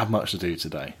 I didn't have much to do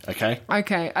today, okay?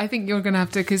 Okay, I think you're going to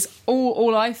have to, because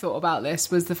all I thought about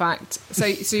this was the fact. So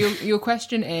your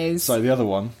question is. So the other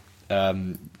one,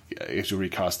 if you're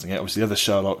recasting it, obviously the other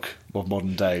Sherlock of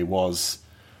modern day was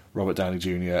Robert Downey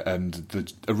Jr. and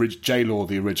the J. Law,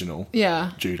 the original,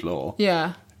 Yeah. Jude Law,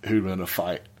 Yeah. who were in a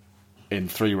fight in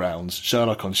 3 rounds,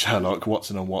 Sherlock on Sherlock,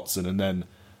 Watson on Watson, and then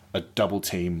a double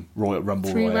team Royal Rumble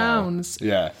 3 Royale. rounds.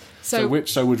 Yeah. So-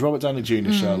 So would Robert Downey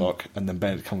Jr. Sherlock and then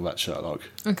Benedict Cumberbatch Sherlock?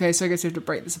 Okay, so I guess we have to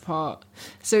break this apart.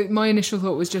 So my initial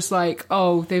thought was just like,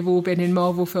 oh, they've all been in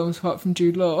Marvel films apart from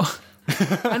Jude Law.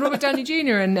 And Robert Downey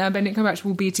Jr. and Benedict Cumberbatch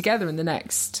will be together in the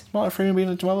next. Martin Freeman being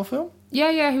in a Marvel film?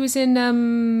 Yeah, he was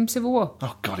in Civil War.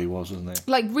 Oh God, he was, wasn't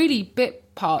he? Like, really bit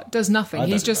part, does nothing. I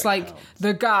He's don't just think like that counts.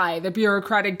 the guy, the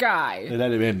bureaucratic guy. They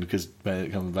let him in because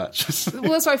Benedict Cumberbatch.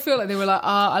 Well, that's why I feel like they were like,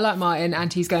 I like Martin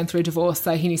and he's going through a divorce,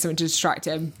 so he needs something to distract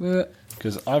him.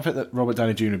 Because I bet that Robert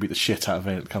Downey Jr. beat the shit out of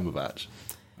Benedict Cumberbatch.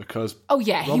 Because Oh,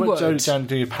 yeah, he Robert would. Downey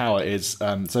Jr.'s power is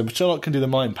so Sherlock can do the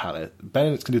Mind Palace,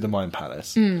 Benedict can do the Mind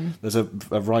Palace. There's a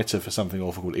writer for Something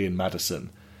Awful called Ian Madison,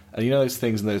 and you know those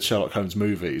things in the Sherlock Holmes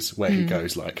movies where he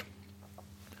goes like,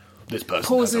 "This person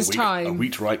Pauses has a time.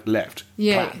 weak right, left.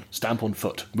 Yeah. Plan, stamp on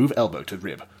foot, move elbow to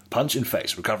rib, punch in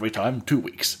face. Recovery time 2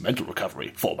 weeks. Mental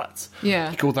recovery 4 months." Yeah.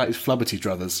 He called that his Flubberty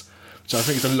Druthers. Which I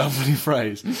think is a lovely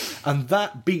phrase. And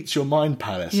that beats your Mind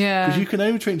Palace. Yeah. Because you can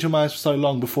only treat your mind for so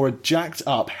long before a jacked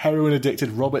up, heroin addicted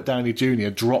Robert Downey Jr.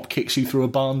 drop kicks you through a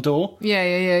barn door.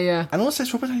 Yeah. And also,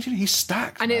 it's Robert Downey Jr., he's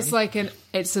stacked. And man. it's like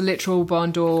it's a literal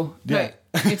barn door. Yeah.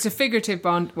 No, it's a figurative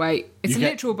barn. Wait, it's You a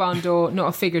get- literal barn door, not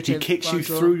a figurative. He kicks barn you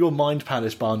door. through your Mind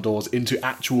Palace barn doors into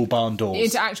actual barn doors.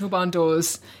 Into actual barn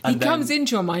doors. He And then- comes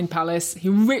into your mind palace. He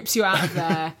rips you out of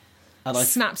there. and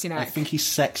snaps your neck. I think he's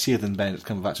sexier than Benedict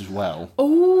Cumberbatch as well.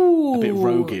 Ooh, A bit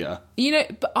roguier. You know,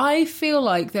 but I feel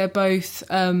like they're both.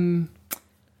 Robert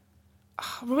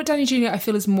Downey Jr. I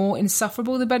feel is more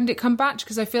insufferable than Benedict Cumberbatch,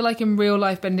 because I feel like in real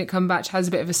life Benedict Cumberbatch has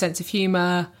a bit of a sense of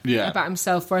humour about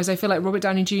himself, whereas I feel like Robert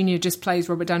Downey Jr. just plays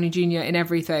Robert Downey Jr. in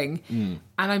everything. And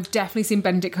I've definitely seen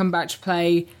Benedict Cumberbatch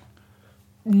play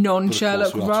But of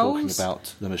non-Sherlock course, we are talking roles.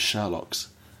 about them as Sherlocks.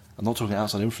 I'm not talking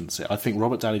outside influence here. I think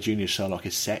Robert Downey Jr.'s Sherlock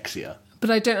is sexier. But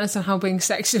I don't understand how being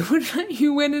sexy would let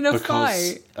you win in a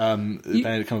fight.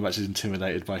 Benedict Cumberbatch is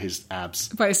intimidated by his abs.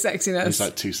 By his sexiness. He's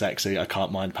like, too sexy, I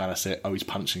can't mind palace it. Oh, he's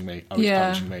punching me. Oh, he's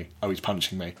punching me. Oh, he's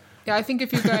punching me. Yeah, I think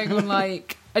if you're going on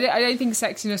like... I don't think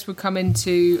sexiness would come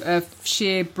into a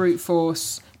sheer brute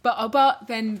force. But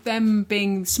then them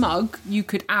being smug, you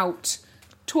could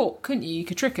out-talk, couldn't you? You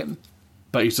could trick him.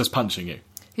 But he's just punching you.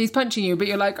 He's punching you, but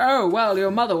you're like, oh, well, your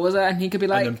mother was it? And he could be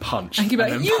like... And then punch. And he'd be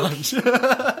like, you... Punch.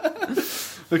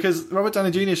 Because Robert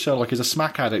Downey Jr.'s Sherlock is a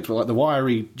smack addict, but like the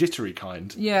wiry, jittery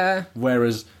kind. Yeah.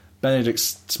 Whereas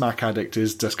Benedict's smack addict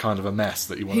is just kind of a mess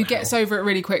that you want to Who gets over it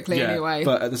really quickly anyway.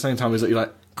 But at the same time, is that you're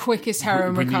like... Quickest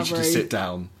heroin we recovery. need you to sit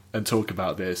down and talk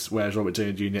about this, whereas Robert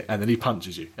Downey Jr., and then he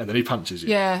punches you, and then he punches you.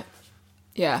 Yeah.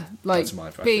 Yeah, like That's my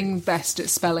impression. being best at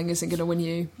spelling isn't going to win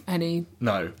you any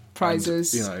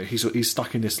prizes. And, he's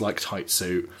stuck in this like tight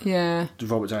suit. Yeah.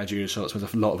 Robert Downey Jr. spends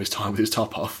a lot of his time with his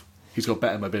top off. He's got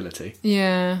better mobility.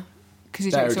 Yeah. Because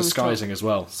he's better at disguising as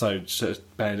well. So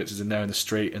Benedict is in there in the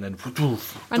street, and then and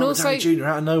Robert Downey Jr.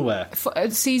 out of nowhere.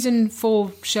 Season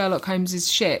 4 Sherlock Holmes is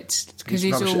shit because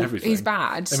he's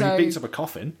bad. I mean, he beats up a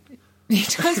coffin. He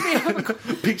does beat up a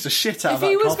coffin. Beats the shit out of that coffin. If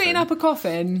he was coffin. beating up a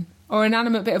coffin or an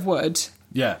inanimate bit of wood...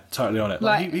 Yeah, totally on it.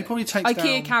 Like he probably takes IKEA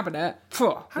down... cabinet.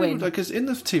 Win. Because in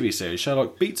the TV series,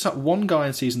 Sherlock beats up one guy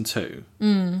in season 2,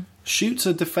 shoots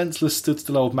a defenceless,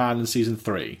 stood-still old man in season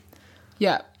 3.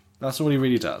 Yeah. That's all he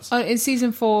really does. In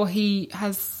season 4, he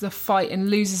has the fight and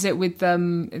loses it with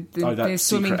the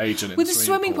swimming agent in with the the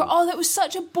swimming pool. pool. Oh, that was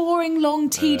such a boring, long,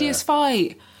 tedious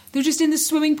fight. They were just in the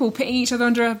swimming pool, pitting each other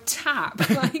under a tap.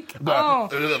 Like, oh.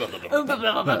 It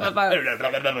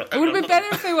would have been better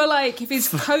if they were like, if his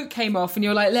coat came off and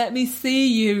you're like, let me see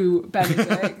you,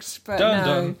 Benedict. But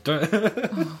no.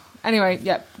 Anyway,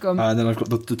 yeah, go on. And then I've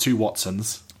got the two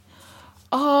Watsons.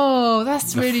 Oh,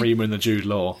 that's The really... Freeman and the Jude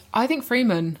Law. I think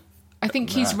Freeman. I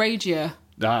think he's ragier.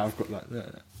 I've got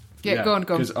that. Yeah, go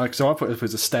on. So I put it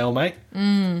as a stalemate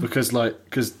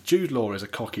because Jude Law is a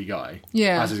cocky guy,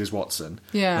 as is Watson.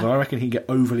 Yeah, and I reckon he'd get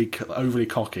overly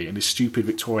cocky in his stupid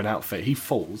Victorian outfit. He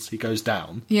falls, he goes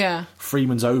down. Yeah,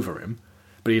 Freeman's over him,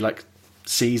 but he like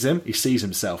sees him, he sees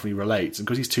himself, and he relates. And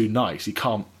because he's too nice, he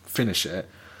can't finish it.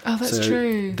 Oh, that's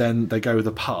true. Then they go to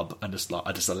the pub and just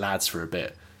the lads for a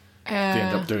bit. They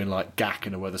end up doing like Gak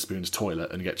in a Weatherspoon's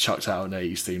toilet and get chucked out in an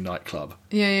 80s themed nightclub.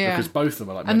 Yeah. Because both of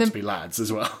them are like meant to be lads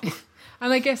as well.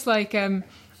 And I guess like Martin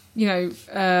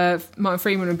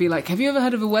Freeman would be like, "Have you ever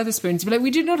heard of a Weatherspoon?" To be like, "We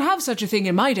did not have such a thing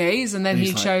in my days." And then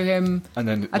he'd show him, and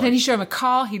then he'd show him a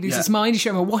car, he'd lose his mind. He'd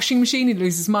show him a washing machine, he'd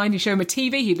lose his mind. He'd show him a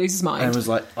TV, he'd lose his mind. And it was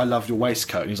like, "I love your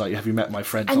waistcoat." And he's like, "Have you met my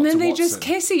friend?" And Dr. then they Watson? just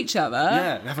kiss each other.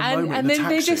 Yeah, have a moment and in the then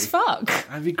they taxi. just fuck.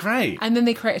 That'd be great. And then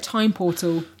they create a time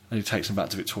portal. And he takes him back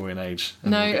to Victorian age.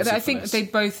 No, I think they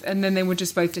both, and then they would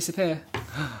just both disappear.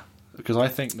 Because I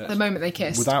think that the moment they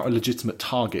kiss, without a legitimate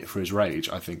target for his rage,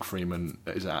 I think Freeman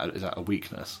is at a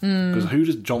weakness. Because who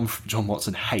does John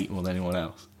Watson hate more than anyone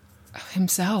else?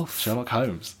 Himself. Sherlock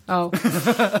Holmes. Oh,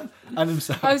 and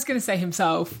himself. I was going to say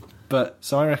himself. But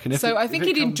so I reckon I think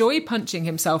he'd enjoy punching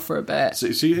himself for a bit. So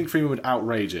you think Freeman would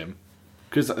outrage him?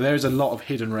 Because there's a lot of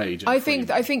hidden rage. I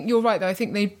think you're right though. I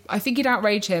think he'd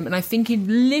outrage him, and I think he'd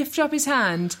lift up his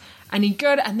hand and he'd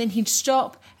go, and then he'd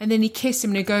stop, and then he'd kiss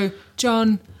him, and he'd go,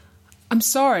 "John, I'm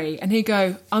sorry," and he'd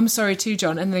go, "I'm sorry too,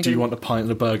 John." And then do you want a pint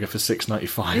and a burger for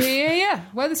 $6.95? Yeah.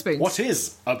 Weatherspoons. What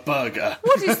is a burger?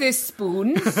 What is this,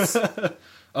 spoons?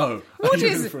 Oh, what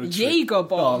is Jaeger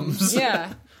bombs?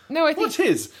 Yeah. No, I think. What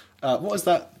is? What is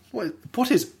that?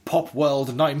 What is Pop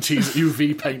World 90s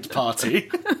UV paint party?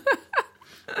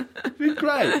 It'd be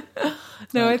great.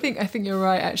 No, I think you're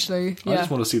right. Actually, yeah. I just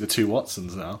want to see the two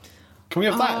Watsons now. Can we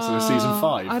have that instead of season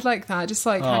 5? I'd like that. Just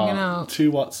like hanging out.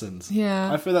 Two Watsons.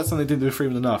 Yeah. I feel that's something they didn't do with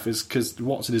Freeman enough. Is because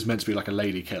Watson is meant to be like a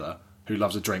lady killer who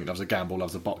loves a drink, loves a gamble,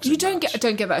 loves a boxing. You don't match.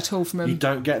 get that at all from him. You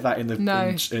don't get that in the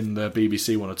in the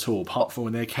BBC one at all. Apart from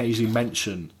when they occasionally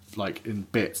mention like in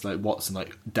bits like Watson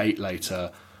like date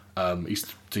later.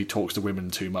 He talks to women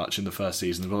too much in the first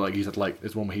season. But like he's had like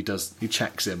there's one where he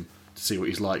checks him to see what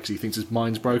he's like because he thinks his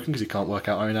mind's broken because he can't work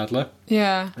out Iron Adler.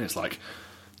 Yeah. And it's like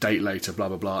date later, blah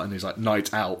blah blah, and he's like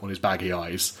night out on his baggy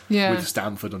eyes with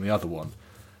Stanford on the other one.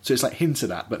 So it's like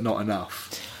hinted at, but not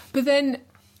enough. But then,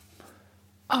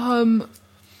 I can't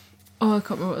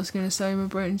remember what I was going to say. My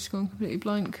brain's gone completely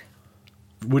blank.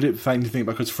 Would it make you think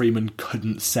because Freeman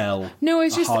couldn't sell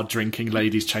hard drinking,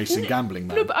 ladies chasing, gambling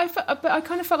man? No, but I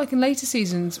kind of felt like in later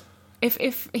seasons,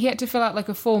 if he had to fill out like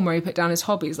a form where he put down his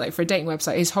hobbies, like for a dating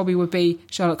website, his hobby would be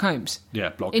Sherlock Holmes. Yeah,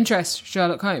 blog. Interest,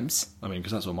 Sherlock Holmes. I mean,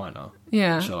 because that's all mine are.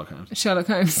 Yeah. Sherlock Holmes. Sherlock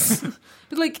Holmes.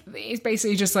 But like, it's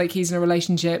basically just like he's in a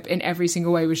relationship in every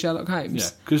single way with Sherlock Holmes. Yeah,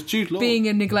 because Jude Law... Being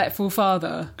a neglectful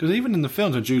father. Because even in the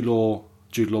films when Jude Law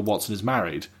Watson is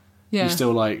married, Yeah. he's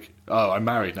still like, oh, I'm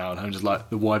married now, and Holmes is like,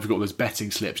 why have you got all those betting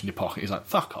slips in your pocket? He's like,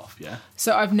 fuck off, yeah?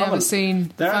 So I've never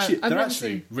seen... They're I've never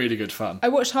actually seen- really good fun. I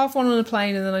watched half one on a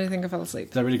plane and then I think I fell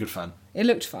asleep. They're really good fun. It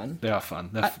looked fun. They are fun.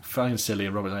 They're funny and silly,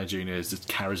 and Robert Downey Jr. is just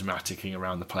charismatic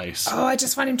around the place. Oh, I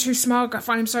just find him too smug. I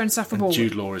find him so insufferable. And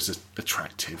Jude Law is just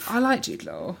attractive. I like Jude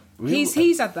Law. Really?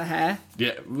 He's had the hair.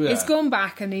 Yeah. It's gone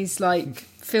back and he's like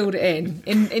filled it in.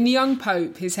 In Young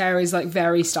Pope, his hair is like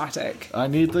very static. I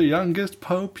need the youngest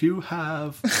pope you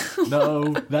have.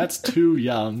 No, that's too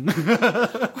young.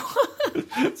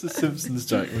 It's a Simpsons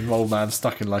joke when an old man's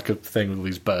stuck in like a thing with all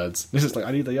these birds. It's just like,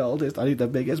 I need the oldest, I need the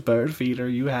biggest bird feeder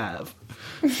you have.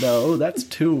 No, that's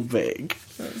too big.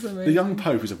 That's amazing. The young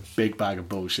pope is a big bag of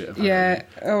bullshit. Apparently. Yeah.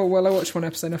 Oh well, I watched one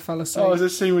episode and I fell asleep. Oh, there's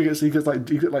this scene where he gets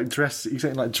like dressed. He's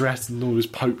getting like dressed in all his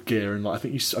pope gear, and like I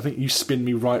think you spin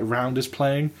me right round is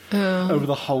playing over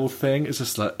the whole thing. It's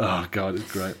just like, oh god,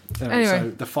 it's great. Anyway. So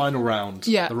the final round,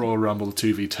 Yeah. the Royal Rumble, the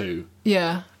 2v2.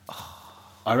 Yeah.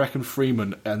 I reckon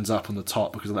Freeman ends up on the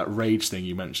top because of that rage thing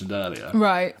you mentioned earlier.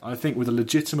 Right. I think with a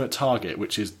legitimate target,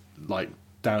 which is like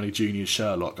Downey Jr.'s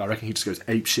Sherlock, I reckon he just goes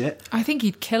ape shit. I think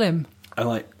he'd kill him. And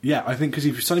like, yeah, I think because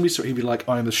he'd be like,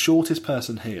 I'm the shortest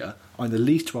person here, I'm the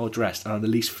least well dressed, and I'm the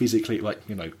least physically, like,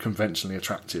 you know, conventionally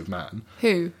attractive man.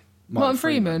 Who? Martin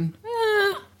Freeman.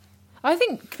 I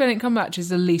think Benedict Cumberbatch is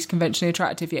the least conventionally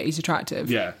attractive, yet he's attractive.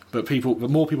 Yeah, but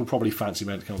more people probably fancy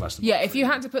Benedict Cumberbatch than Yeah, Martin if you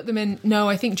had to put them in... No,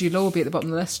 I think Jude Law would be at the bottom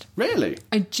of the list. Really?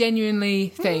 I genuinely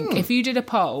think if you did a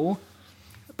poll,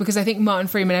 because I think Martin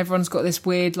Freeman, everyone's got this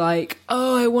weird, like,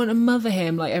 oh, I want to mother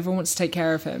him. Like, everyone wants to take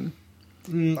care of him.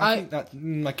 I think that,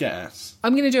 I guess.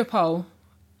 I'm going to do a poll.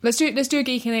 Let's do a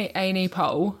Geek and A&E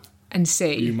poll and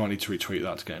see. You might need to retweet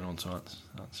that to get on to it.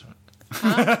 That's right.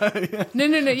 No,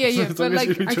 yeah. As But long as like,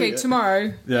 you retweet okay, it.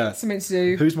 tomorrow, Yeah. something to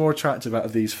do. Who's more attractive out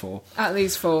of these four? At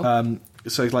these four.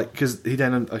 So like because he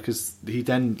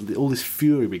then all this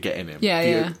fury we get in him.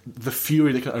 Yeah. The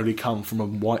fury that can only come from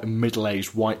a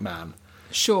middle-aged white man.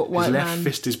 Short white His man. left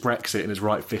fist is Brexit and his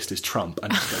right fist is Trump,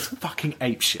 and he goes fucking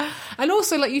apeshit. And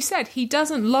also, like you said, he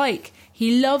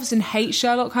loves and hates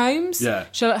Sherlock Holmes. Yeah.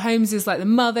 Sherlock Holmes is like the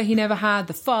mother he never had,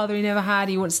 the father he never had.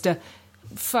 He wants to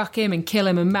fuck him and kill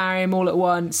him and marry him all at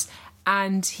once.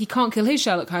 And he can't kill his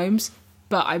Sherlock Holmes,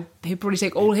 but he'd probably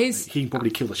take all his... He can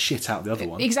probably kill the shit out of the other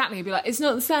one. Exactly. He'd be like, it's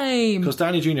not the same. Because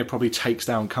Downey Jr. probably takes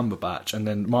down Cumberbatch, and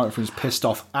then Martin Freeman's pissed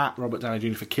off at Robert Downey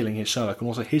Jr. for killing his Sherlock, and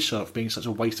also his Sherlock for being such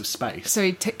a waste of space. So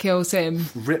he kills him.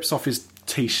 Rips off his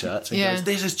t-shirt and Yeah. goes,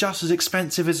 this is just as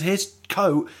expensive as his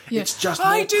coat. Yeah. It's just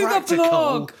I more do the practical.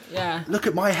 blog. Yeah. Look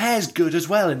at my hair's good as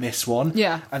well in this one.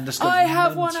 Yeah. And just goes I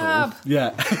have mental. one ab.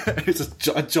 Yeah. It's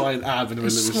a giant ab in the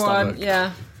middle of his stomach.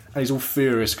 Yeah. And he's all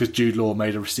furious because Jude Law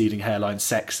made a receding hairline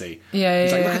sexy. Yeah,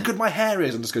 He's like, yeah. look how good my hair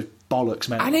is, and just goes bollocks,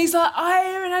 man. And he's like, I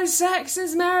haven't had sex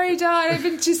since Mary died. I've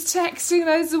been just texting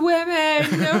loads of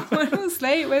women. No one will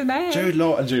sleep with me. Jude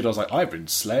Law's like, I've been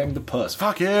slaying the puss.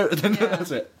 Fuck you. And then Yeah.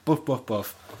 that's it. Buff, buff,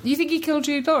 buff. You think he killed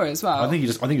Jude Law as well? I think he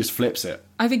just flips it.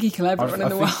 I think he killed everyone in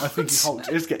the world. I think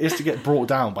he has to get brought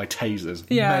down by tasers.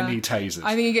 Yeah. Many tasers.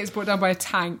 I think he gets brought down by a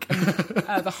tank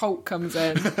and the Hulk comes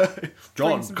in.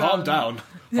 John, brings him calm down.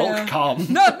 Yeah. Hulk, calm.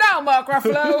 Not now, Mark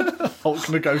Ruffalo. Hulk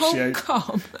negotiate. Hulk,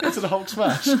 calm. Get to the Hulk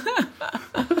smash.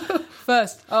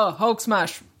 First, Hulk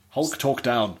smash. Hulk talk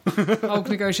down. Hulk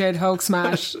negotiate, Hulk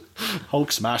smash.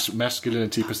 Hulk smash,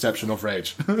 masculinity, perception of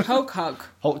rage. Hulk hug.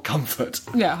 Hulk comfort.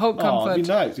 Yeah, Hulk Oh, comfort. it'd be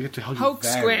nice. You get to hug Hulk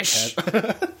your very squish.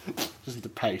 head. Just need to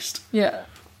paste. Yeah.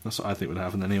 That's what I think would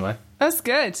happen anyway. That's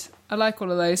good. I like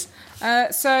all of those.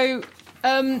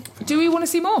 Do we want to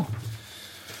see more?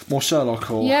 More Sherlock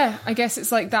or... Yeah, I guess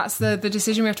it's like that's the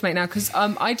decision we have to make now because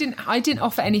I didn't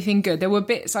offer anything good. There were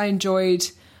bits I enjoyed,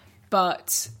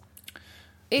 but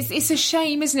it's a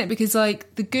shame, isn't it? Because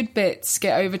like the good bits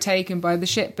get overtaken by the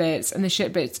shit bits, and the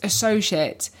shit bits are so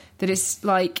shit that it's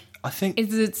like I think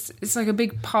it's like a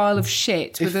big pile of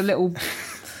shit with a little.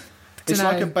 it's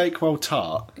dunno. like a Bakewell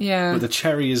tart. Yeah. But the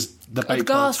cherry is the Bakewell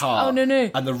gas- tart. oh,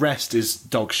 no. And the rest is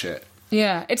dog shit.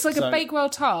 Yeah, it's like So- a Bakewell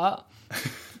tart,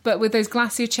 but with those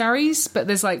glacier cherries. But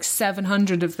there's like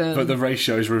 700 of them. But the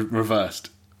ratio is reversed.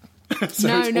 So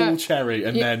No, it's no. all cherry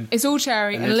and then... it's all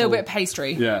cherry and a it's little all- bit of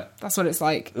pastry. Yeah. That's what it's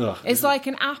like. Ugh. It's like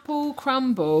an apple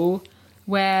crumble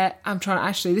where I'm trying to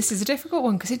actually, this is a difficult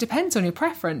one because it depends on your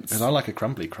preference. Because I like a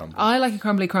crumbly crumble. I like a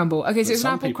crumbly crumble. Okay, so it's an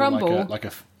Some apple people crumble. like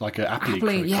a apple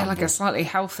Yeah, crumble. like a slightly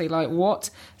healthy, like what?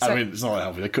 So, I mean, it's not that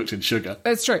healthy. They're cooked in sugar.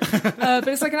 that's true. But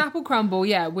it's like an apple crumble,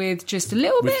 yeah, with just a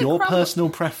little With bit your of crumble. personal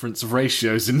preference of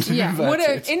ratios into Yeah,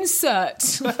 inverted.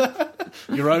 insert.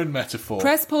 Your own metaphor.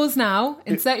 Press pause now.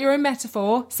 Insert your own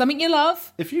metaphor. Something you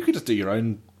love. If you could just do your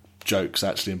own jokes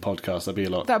actually in podcasts, that'd be a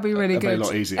lot. That'd be really good. That'd be a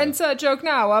lot easier. Insert joke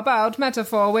now about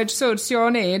metaphor which suits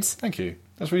your needs. Thank you.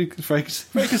 That's really very,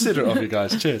 very considerate of you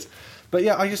guys. Cheers. But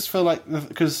yeah, I just feel like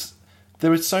because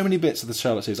there are so many bits of the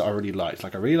Sherlock series that I really liked.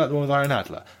 Like I really like the one with Aaron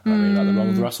Adler. And I really like the one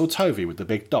with Russell Tovey with the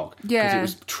big dog. Yeah.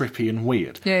 Because it was trippy and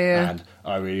weird. Yeah. And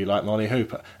I really like Molly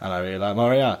Hooper. And I really like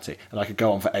Moriarty. And I could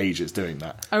go on for ages doing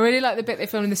that. I really like the bit they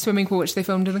filmed in the swimming pool, which they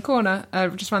filmed in the corner,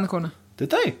 just around the corner. Did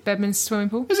they? Bedminster swimming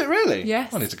pool. Is it really?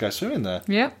 Yes. I need to go swimming there.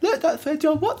 Yeah. Look, that's where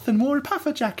John Watson wore a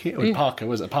puffer jacket. Or Parker,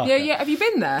 was it? Parker. Yeah, yeah. Have you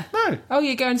been there? No. Oh,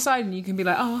 you go inside and you can be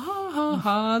like, oh, ha, ha,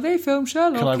 ha, they filmed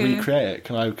Sherlock Can I here. recreate it?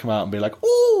 Can I come out and be like,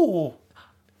 ooh,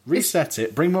 reset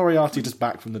it, bring Moriarty just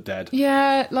back from the dead?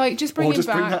 Yeah, like, just bring Or him just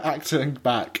bring back. that actor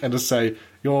back and just say,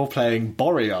 you're playing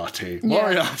Moriarty.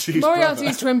 Yeah.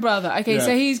 Moriarty's twin brother. Okay, Yeah.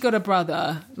 so he's got a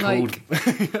brother. Like,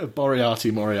 called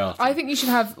Moriarty. I think you should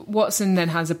have Watson then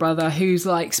has a brother who's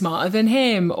like smarter than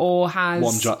him, or has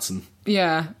One Judson.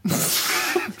 Yeah.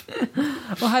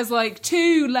 Or has like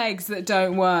two legs that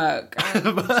don't work.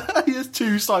 He has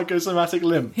two psychosomatic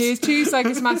limps. Here's two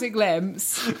psychosomatic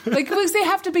limbs. Like, because they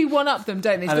have to be one up them,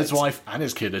 don't they? And his wife and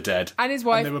his kid are dead. And his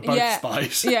wife. And they were both yeah,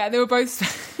 spies. Yeah, they were both.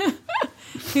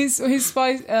 his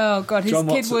spies. Oh god, his John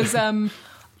kid Watson.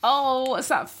 was what's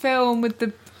that film with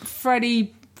the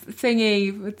Freddy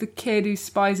thingy with the kid who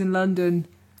spies in London?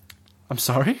 I'm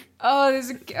sorry? Oh, there's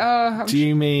a Do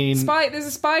you mean There's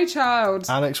a spy child.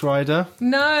 Alex Rider?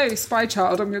 No, spy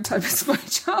child. I'm going to type in spy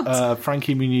child.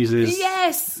 Frankie Muniz's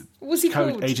Yes. What's he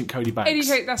called? Agent Cody Banks.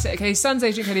 That's it. Okay, his son's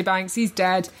Agent Cody Banks. He's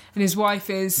dead, and his wife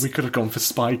is. We could have gone for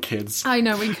Spy Kids. I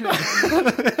know we could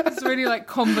have. It's really like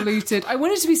convoluted. I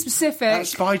wanted to be specific. That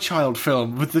Spy Child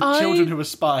film with the children who were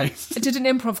spies. I did an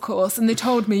improv course, and they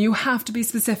told me you have to be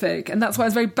specific, and that's why I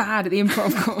was very bad at the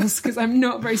improv course because I'm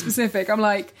not very specific. I'm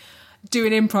like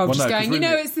doing improv, Well, just no, going. 'cause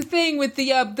really- It's the thing with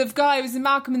the guy who was in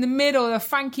Malcolm in the Middle, the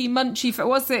Frankie Munchie.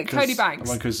 What's it? Cody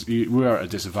Banks. Because we were at a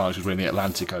disadvantage because we're in the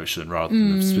Atlantic Ocean rather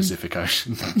than the Pacific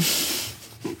Ocean.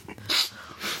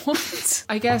 What?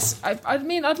 I guess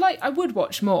I would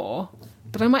watch more,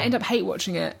 but I might end up hate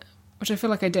watching it, which I feel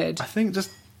like I did. I think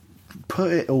just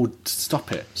put it all,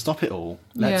 stop it all.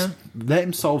 Yeah. Let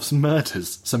him solve some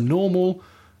murders, some normal,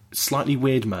 slightly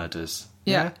weird murders.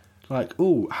 Yeah. Like,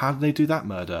 oh, how did they do that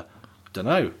murder? Don't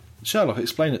know. Sherlock,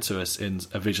 explain it to us in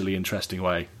a visually interesting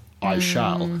way. I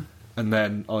shall. And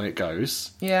then on it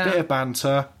goes. Yeah. Bit of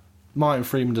banter. Martin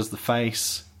Freeman does the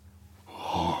face.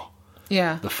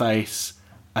 Yeah. The face.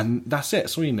 And that's it.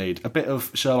 That's all you need. A bit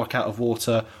of Sherlock out of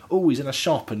water. Oh, he's in a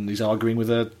shop and he's arguing with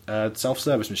a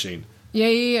self-service machine.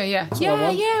 Yeah. what I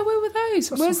want. Where were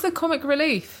those? Where's the comic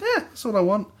relief? Yeah, that's what I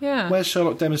want. Yeah. Where's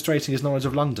Sherlock demonstrating his knowledge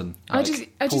of London? I Pull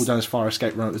just- down his fire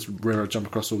escape, run up this river, jump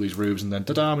across all these roofs, and then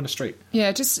ta-da, I'm in the street.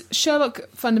 Yeah, just Sherlock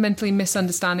fundamentally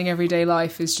misunderstanding everyday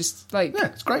life is just like Yeah,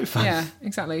 it's great fun. yeah,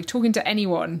 exactly. Talking to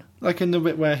anyone. Like in the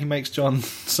bit where he makes John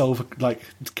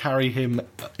carry him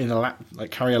in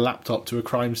carry a laptop to a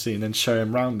crime scene and show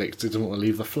him round it because he doesn't want to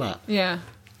leave the flat. Yeah.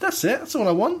 That's it. That's all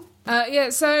I want.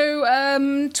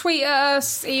 So tweet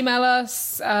us, email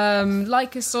us,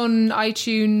 like us on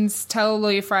iTunes, tell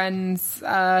all your friends.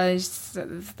 That's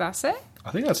it.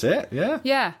 I think that's it. Yeah.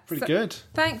 Yeah. Pretty good.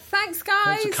 Thanks, guys.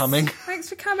 Thanks for coming. Thanks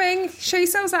for coming. Show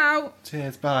yourselves out.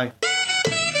 Cheers. Bye.